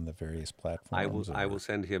you on the various platforms? I will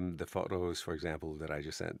send him the photos, for example, that I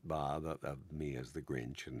just sent Bob of me as the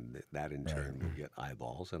Grinch, and that in turn will get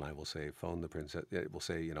eyeballs. And I will say, phone the princess. It will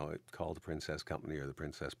say, call the Princess Company or the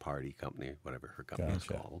Princess Party Company, whatever her company is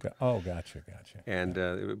called. Gotcha. And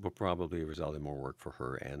it will probably result in more work for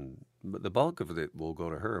her. And the bulk of it will go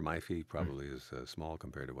to her. My fee probably is small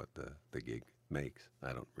compared to what the gig makes.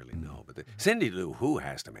 I don't really know. But Cindy Lou Who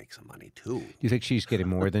has to make some money, too. Do you think she's getting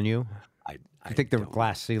more than you? I You think the don't-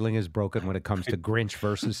 glass ceiling is broken when it comes to Grinch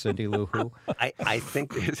versus Cindy Lou Who? I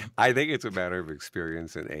think it's a matter of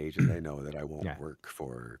experience and age, and they know that I won't Yeah. work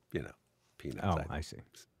for peanuts. Oh, I see.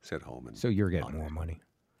 Sit home and So you're getting more money.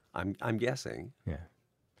 I'm guessing. Yeah.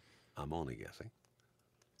 I'm only guessing.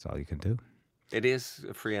 That's all you can do. It is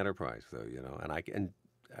a free enterprise, though, and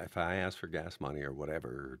if I ask for gas money or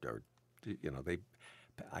whatever, or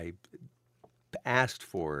I asked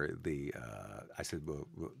for the. I said, will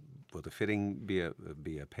the fitting be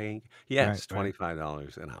a paying? Yes, Right.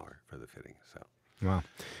 $25 an hour for the fitting. So.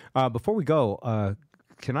 Wow. Before we go,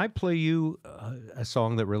 can I play you a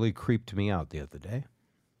song that really creeped me out the other day?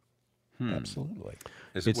 Absolutely.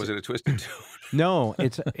 Was it a Twisted Tune? No,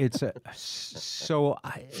 so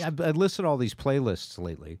I've listened to all these playlists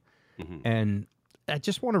lately, and I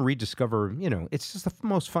just want to rediscover. It's just the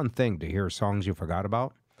most fun thing to hear songs you forgot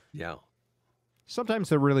about. Yeah. Sometimes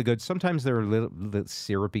they're really good. Sometimes they're little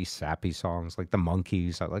syrupy, sappy songs like the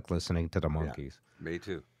Monkees. I like listening to the Monkees. Me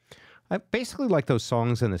too. I basically like those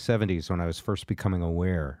songs in the 70s when I was first becoming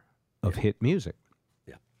aware of hit music.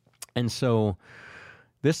 Yeah. And so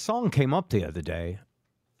this song came up the other day,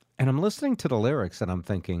 and I'm listening to the lyrics, and I'm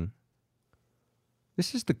thinking,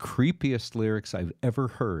 this is the creepiest lyrics I've ever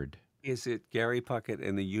heard. Is it Gary Puckett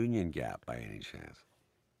and the Union Gap by any chance?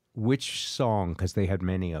 Which song? Because they had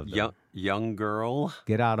many of them. Young Girl?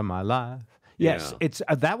 Get out of my life. Yes, Yeah. it's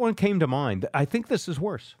that one came to mind. I think this is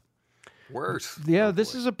worse. Worse. Yeah, Oh,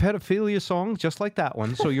 this boy. is a pedophilia song, just like that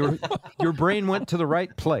one. So your brain went to the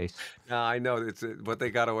right place. No, I know. What they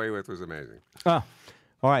got away with was amazing. All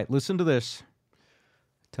right, listen to this.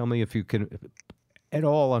 Tell me if you can at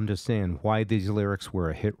all understand why these lyrics were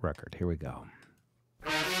a hit record. Here we go.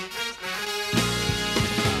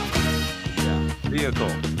 Yeah. Vehicle.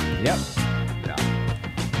 Yep. Yeah.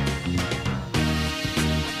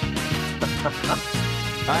 All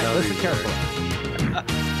right, listen carefully.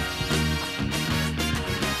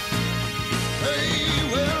 Hey,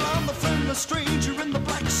 well, I'm a friendless stranger in the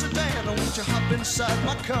black sedan. Won't you hop inside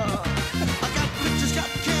my car? I got pictures, got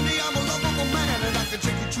candy, I'm a lovable man, and I can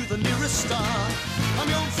take you to the nearest star. I'm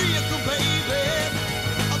your vehicle, baby.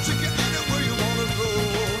 I'll take you anywhere you wanna go.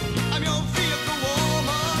 I'm your vehicle,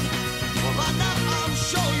 woman. Well, by now I'm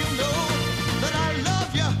sure you know that I love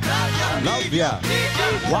you. Love ya.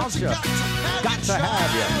 Want ya. Got to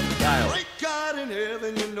have ya. Great God in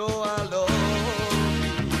heaven, you know I love you.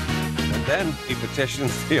 And then he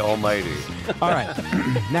petitions the Almighty. All right.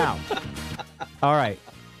 Now. All right.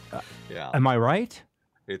 Yeah. Am I right?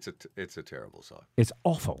 It's a terrible song. It's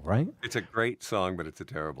awful, right? It's a great song, but it's a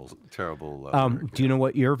terrible. Do you know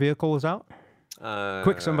what year vehicle is out?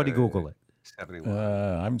 Quick, somebody Google it. 71.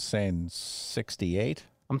 I'm saying 68.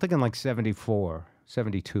 I'm thinking like 74,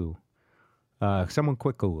 72. Someone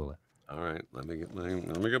quick Google it. All right, let me get my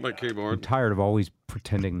I'm keyboard. tired of always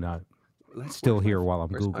pretending not still here while I'm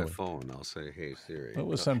Where's my Googling. phone? I'll say, "Hey Siri." It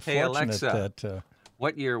was Hey unfortunate Alexa, that.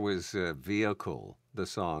 what year was "Vehicle" the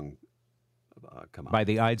song come out? By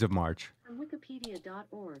the Ides of March. From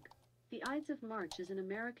Wikipedia.org, the Ides of March is an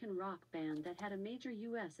American rock band that had a major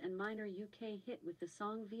U.S. and minor UK hit with the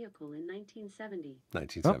song Vehicle in 1970.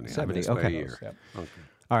 1970. Oh, 70, I missed by a okay. year. Yep. Okay.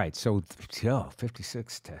 All right, so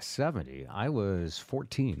 56 to 70. I was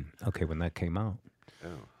 14. Okay, when that came out. Oh.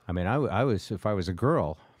 I mean, I was if I was a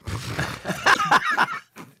girl.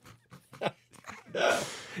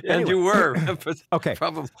 And you were. But Okay.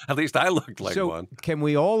 Probably. At least I looked like So one. can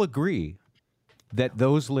we all agree that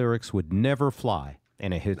those lyrics would never fly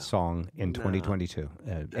in a hit song in 2022?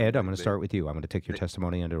 Ed, I'm going to start with you. I'm going to take your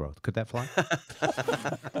testimony under oath. Could that fly?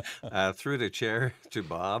 Through the chair to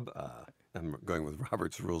Bob. I'm going with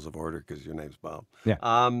Robert's Rules of Order because your name's Bob. Yeah.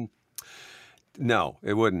 No,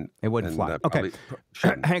 it wouldn't. It wouldn't And, fly. Okay. probably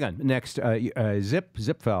shouldn't. Hang on. Next,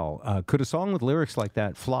 Zipfel. Could a song with lyrics like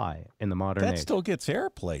that fly in the modern That age? still gets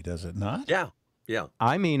airplay, does it not? Yeah. Yeah.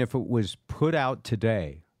 I mean, if it was put out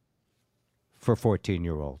today for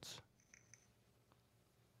 14-year-olds,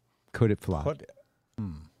 could it fly?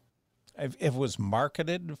 If it was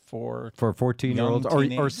marketed for. For 14-year-olds young or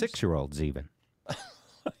teenagers? 6-year-olds even.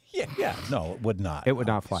 Yeah. No, it would not. It would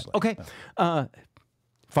not fly. obviously. Okay.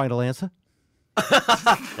 Final answer?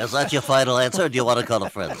 Is that your final answer, or do you want to call a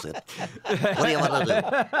friend, Sid? What do you want to do?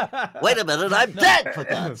 Wait a minute, I'm dead, for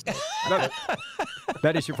God's sake.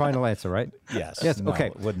 That is your final answer, right? Yes. Yes, no, okay.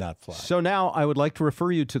 It would not fly. So now I would like to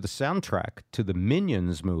refer you to the soundtrack to the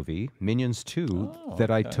Minions movie, Minions 2, that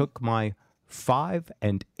I took my 5-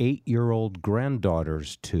 and 8-year-old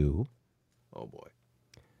granddaughters to. Oh, boy.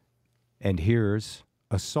 And here's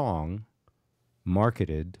a song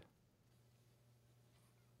marketed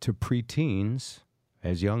to preteens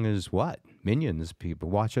as young as what? Minions people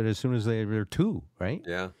watch it as soon as they're 2, right?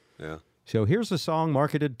 Yeah. Yeah. So here's a song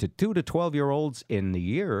marketed to 2 to 12-year-olds in the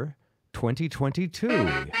year 2022.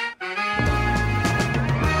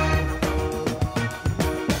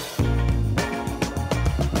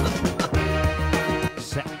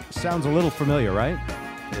 Sounds a little familiar, right?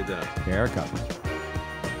 It does. Here it comes. Hey,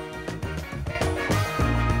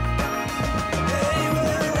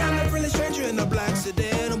 well, I'm a friendly stranger in a black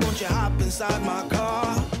sedan. Won't you hop inside my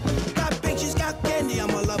car? Got pictures, got candy.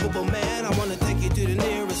 I'm a lovable man. I wanna take you to the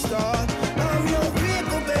nearest star. I'm your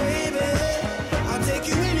vehicle, baby. I'll take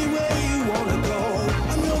you anywhere you wanna go.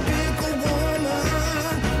 I'm your vehicle,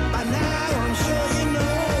 woman. By now I'm sure you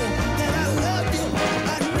know that I love you.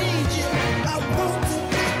 I need you. I want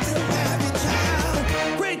to have you,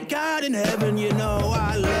 child. Great God in heaven, you know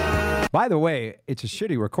I love. By the way, it's a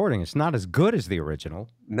shitty recording. It's not as good as the original.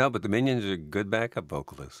 No, but the Minions are good backup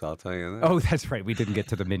vocalists. I'll tell you that. Oh, that's right. We didn't get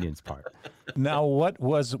to the Minions part. Now, what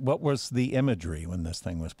was the imagery when this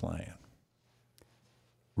thing was playing?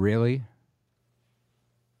 Really?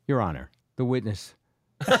 Your Honor, the witness.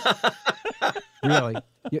 Really?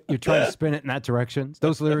 You're trying to spin it in that direction?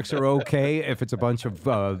 Those lyrics are okay if it's a bunch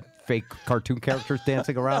of fake cartoon characters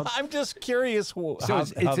dancing around? I'm just curious So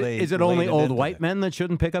how they is it only laid old into white it. men that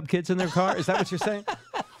shouldn't pick up kids in their car? Is that what you're saying?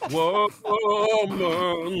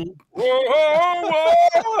 Woman, woman,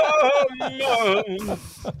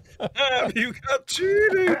 have you got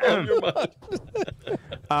cheating on your mind?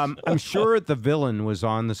 I'm sure the villain was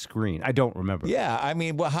on the screen. I don't remember. Yeah, I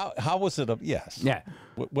mean, well, how was it? Yes. Yeah.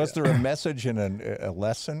 Was there a message and a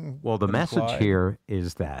lesson? Well, the message implied? here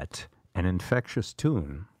is that an infectious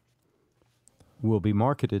tune will be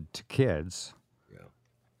marketed to kids,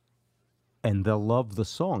 and they'll love the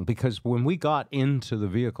song. Because when we got into the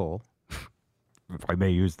vehicle, if I may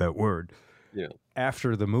use that word, Yeah.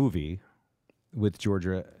 after the movie, with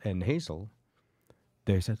Georgia and Hazel,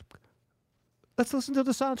 they said, let's listen to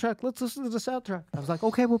the soundtrack. Let's listen to the soundtrack. I was like,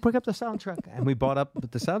 okay, we'll pick up the soundtrack. And we bought up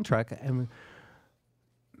the soundtrack. And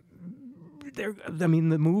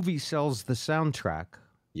the movie sells the soundtrack.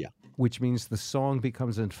 Yeah. Which means the song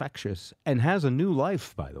becomes infectious and has a new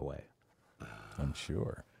life, by the way. I'm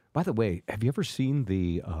sure. By the way, have you ever seen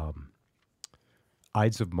the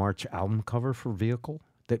Ides of March album cover for Vehicle?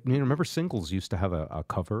 Remember Singles used to have a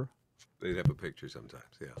cover? They'd have a picture sometimes,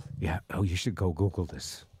 yeah. Yeah. Oh, you should go Google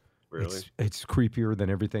this. Really? It's creepier than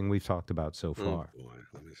everything we've talked about so far. Oh, boy.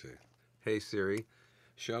 Let me see. Hey, Siri,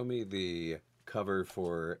 show me the cover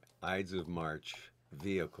for Ides of March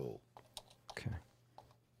Vehicle. Okay.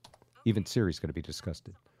 Even Siri's going to be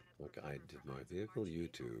disgusted. Look, Ides of March Vehicle,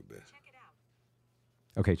 YouTube.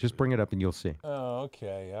 Okay, just bring it up and you'll see. Oh,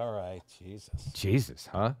 okay. All right. Jesus. Jesus,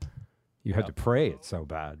 huh? You had to pray it's so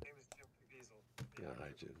bad. Yeah, I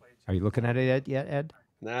did. Are you looking at it yet, Ed?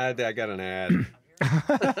 Nah, I got an ad.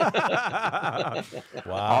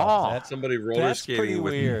 Wow. That's somebody roller skating pretty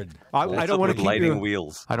with weird. I don't want to keep lighting you.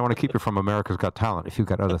 wheels. I don't want to keep you from America's Got Talent if you've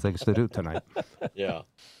got other things to do tonight. Yeah.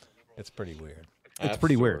 It's pretty weird. It's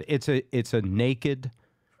pretty weird. It's a naked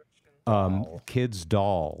kid's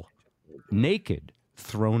doll, naked,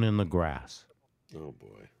 thrown in the grass. Oh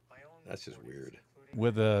boy, that's just weird.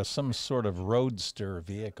 With some sort of roadster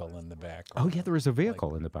vehicle in the background. Oh yeah, there is a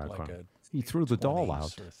vehicle in the background. He threw the doll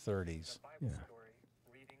out. Or 30s. Yeah.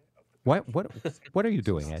 What are you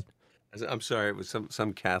doing, Ed? I'm sorry, it was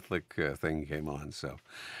some Catholic thing came on, so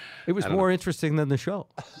It was more interesting than the show.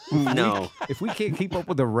 No. If we can't keep up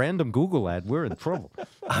with a random Google ad, we're in trouble.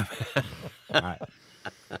 All right.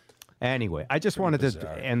 Anyway, I just wanted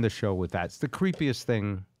to end the show with that. It's the creepiest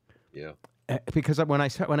thing. Yeah. Because when I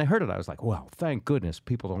heard it, I was like, well, thank goodness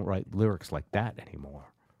people don't write lyrics like that anymore.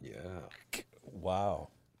 Yeah. Wow.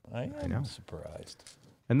 I know. am surprised.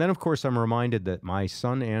 And then, of course, I'm reminded that my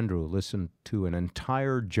son Andrew listened to an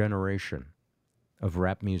entire generation of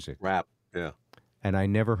rap music. Rap, yeah. And I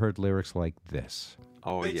never heard lyrics like this.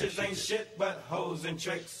 Oh, yes. Bitches ain't shit but hoes and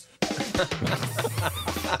tricks.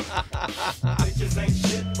 Bitches ain't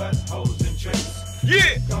shit but hoes and tricks.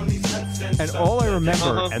 Yeah! And all I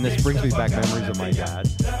remember, and this brings me back memories of my dad,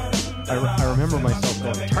 I remember myself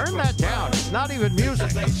going, turn that down. It's not even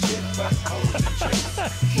music.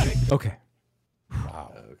 Okay.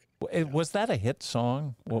 Wow. Was that a hit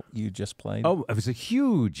song, what you just played? Oh, it was a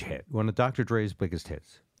huge hit. One of Dr. Dre's biggest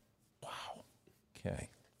hits. Wow. Okay.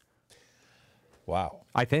 Wow.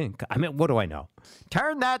 I think. I mean, what do I know?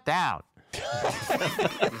 Turn that down.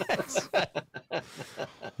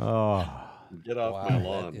 Oh. Get off my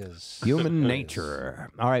lawn. Human nature.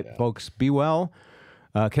 All right, folks, be well.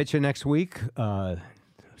 Catch you next week.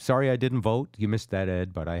 Sorry I didn't vote. You missed that,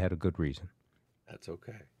 Ed, but I had a good reason. That's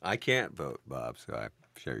okay. I can't vote, Bob, so I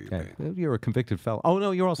share your pain. You're a convicted fellow. Oh,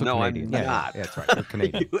 no, you're also Canadian. I'm not. Yeah, that's right. You're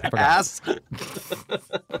Canadian. You I forgot. ass.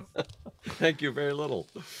 Thank you very little.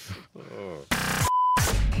 Oh.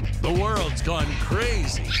 The world's gone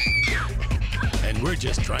crazy. And we're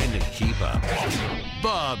just trying to keep up.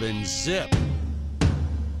 Bob and Zip.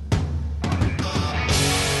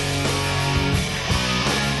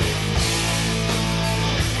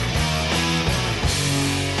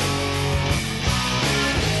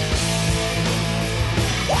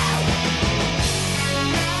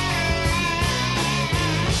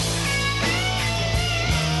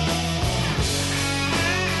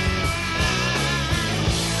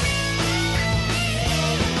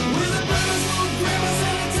 With a grimace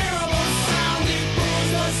and a terrible sound, it pours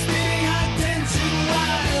the speeding hot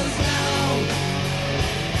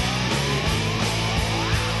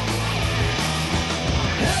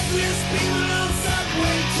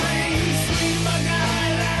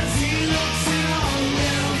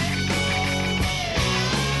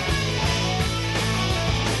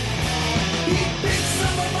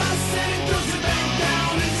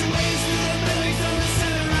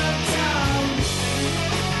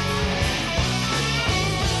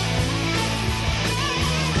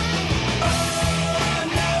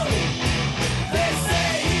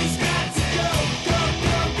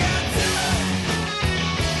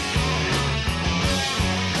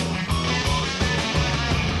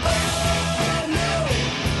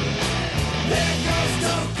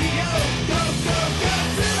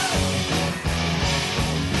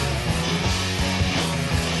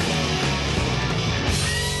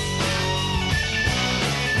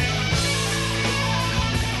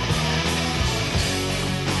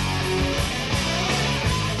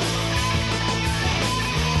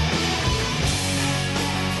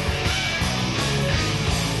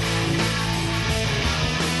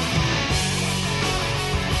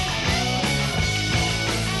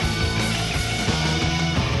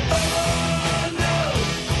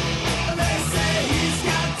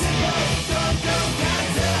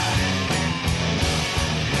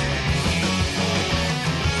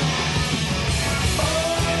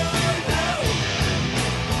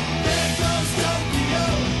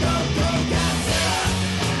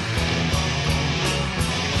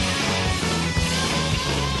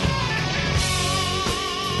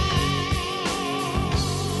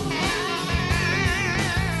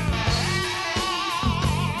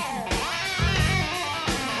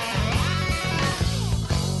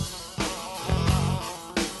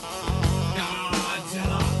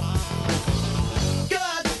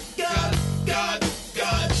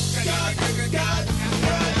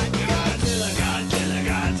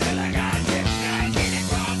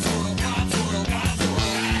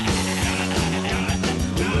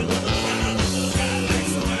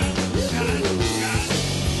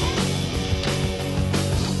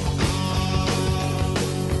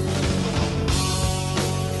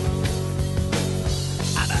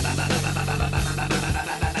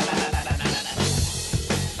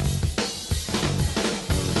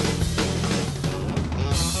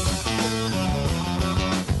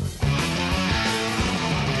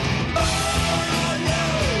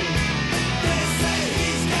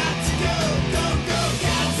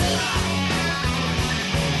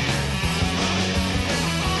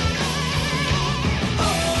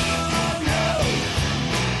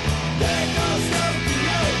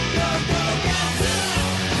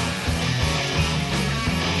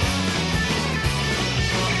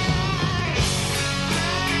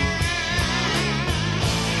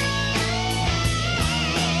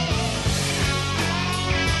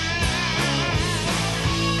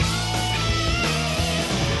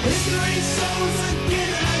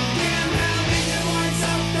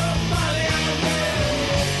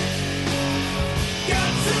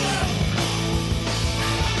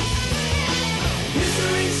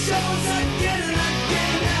shows again and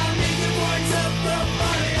again. How nature points up the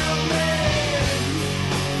body of man.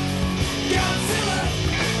 Godzilla.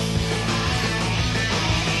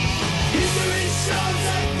 History shows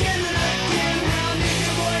again and again. How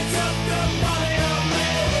nature points up the body of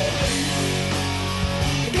man.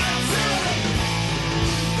 Godzilla.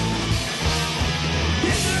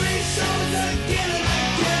 History shows again and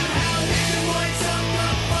again. How nature points up the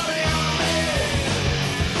body of man.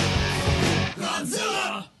 Godzilla.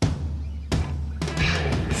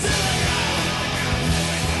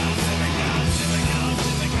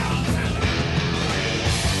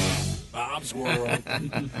 Bob's World.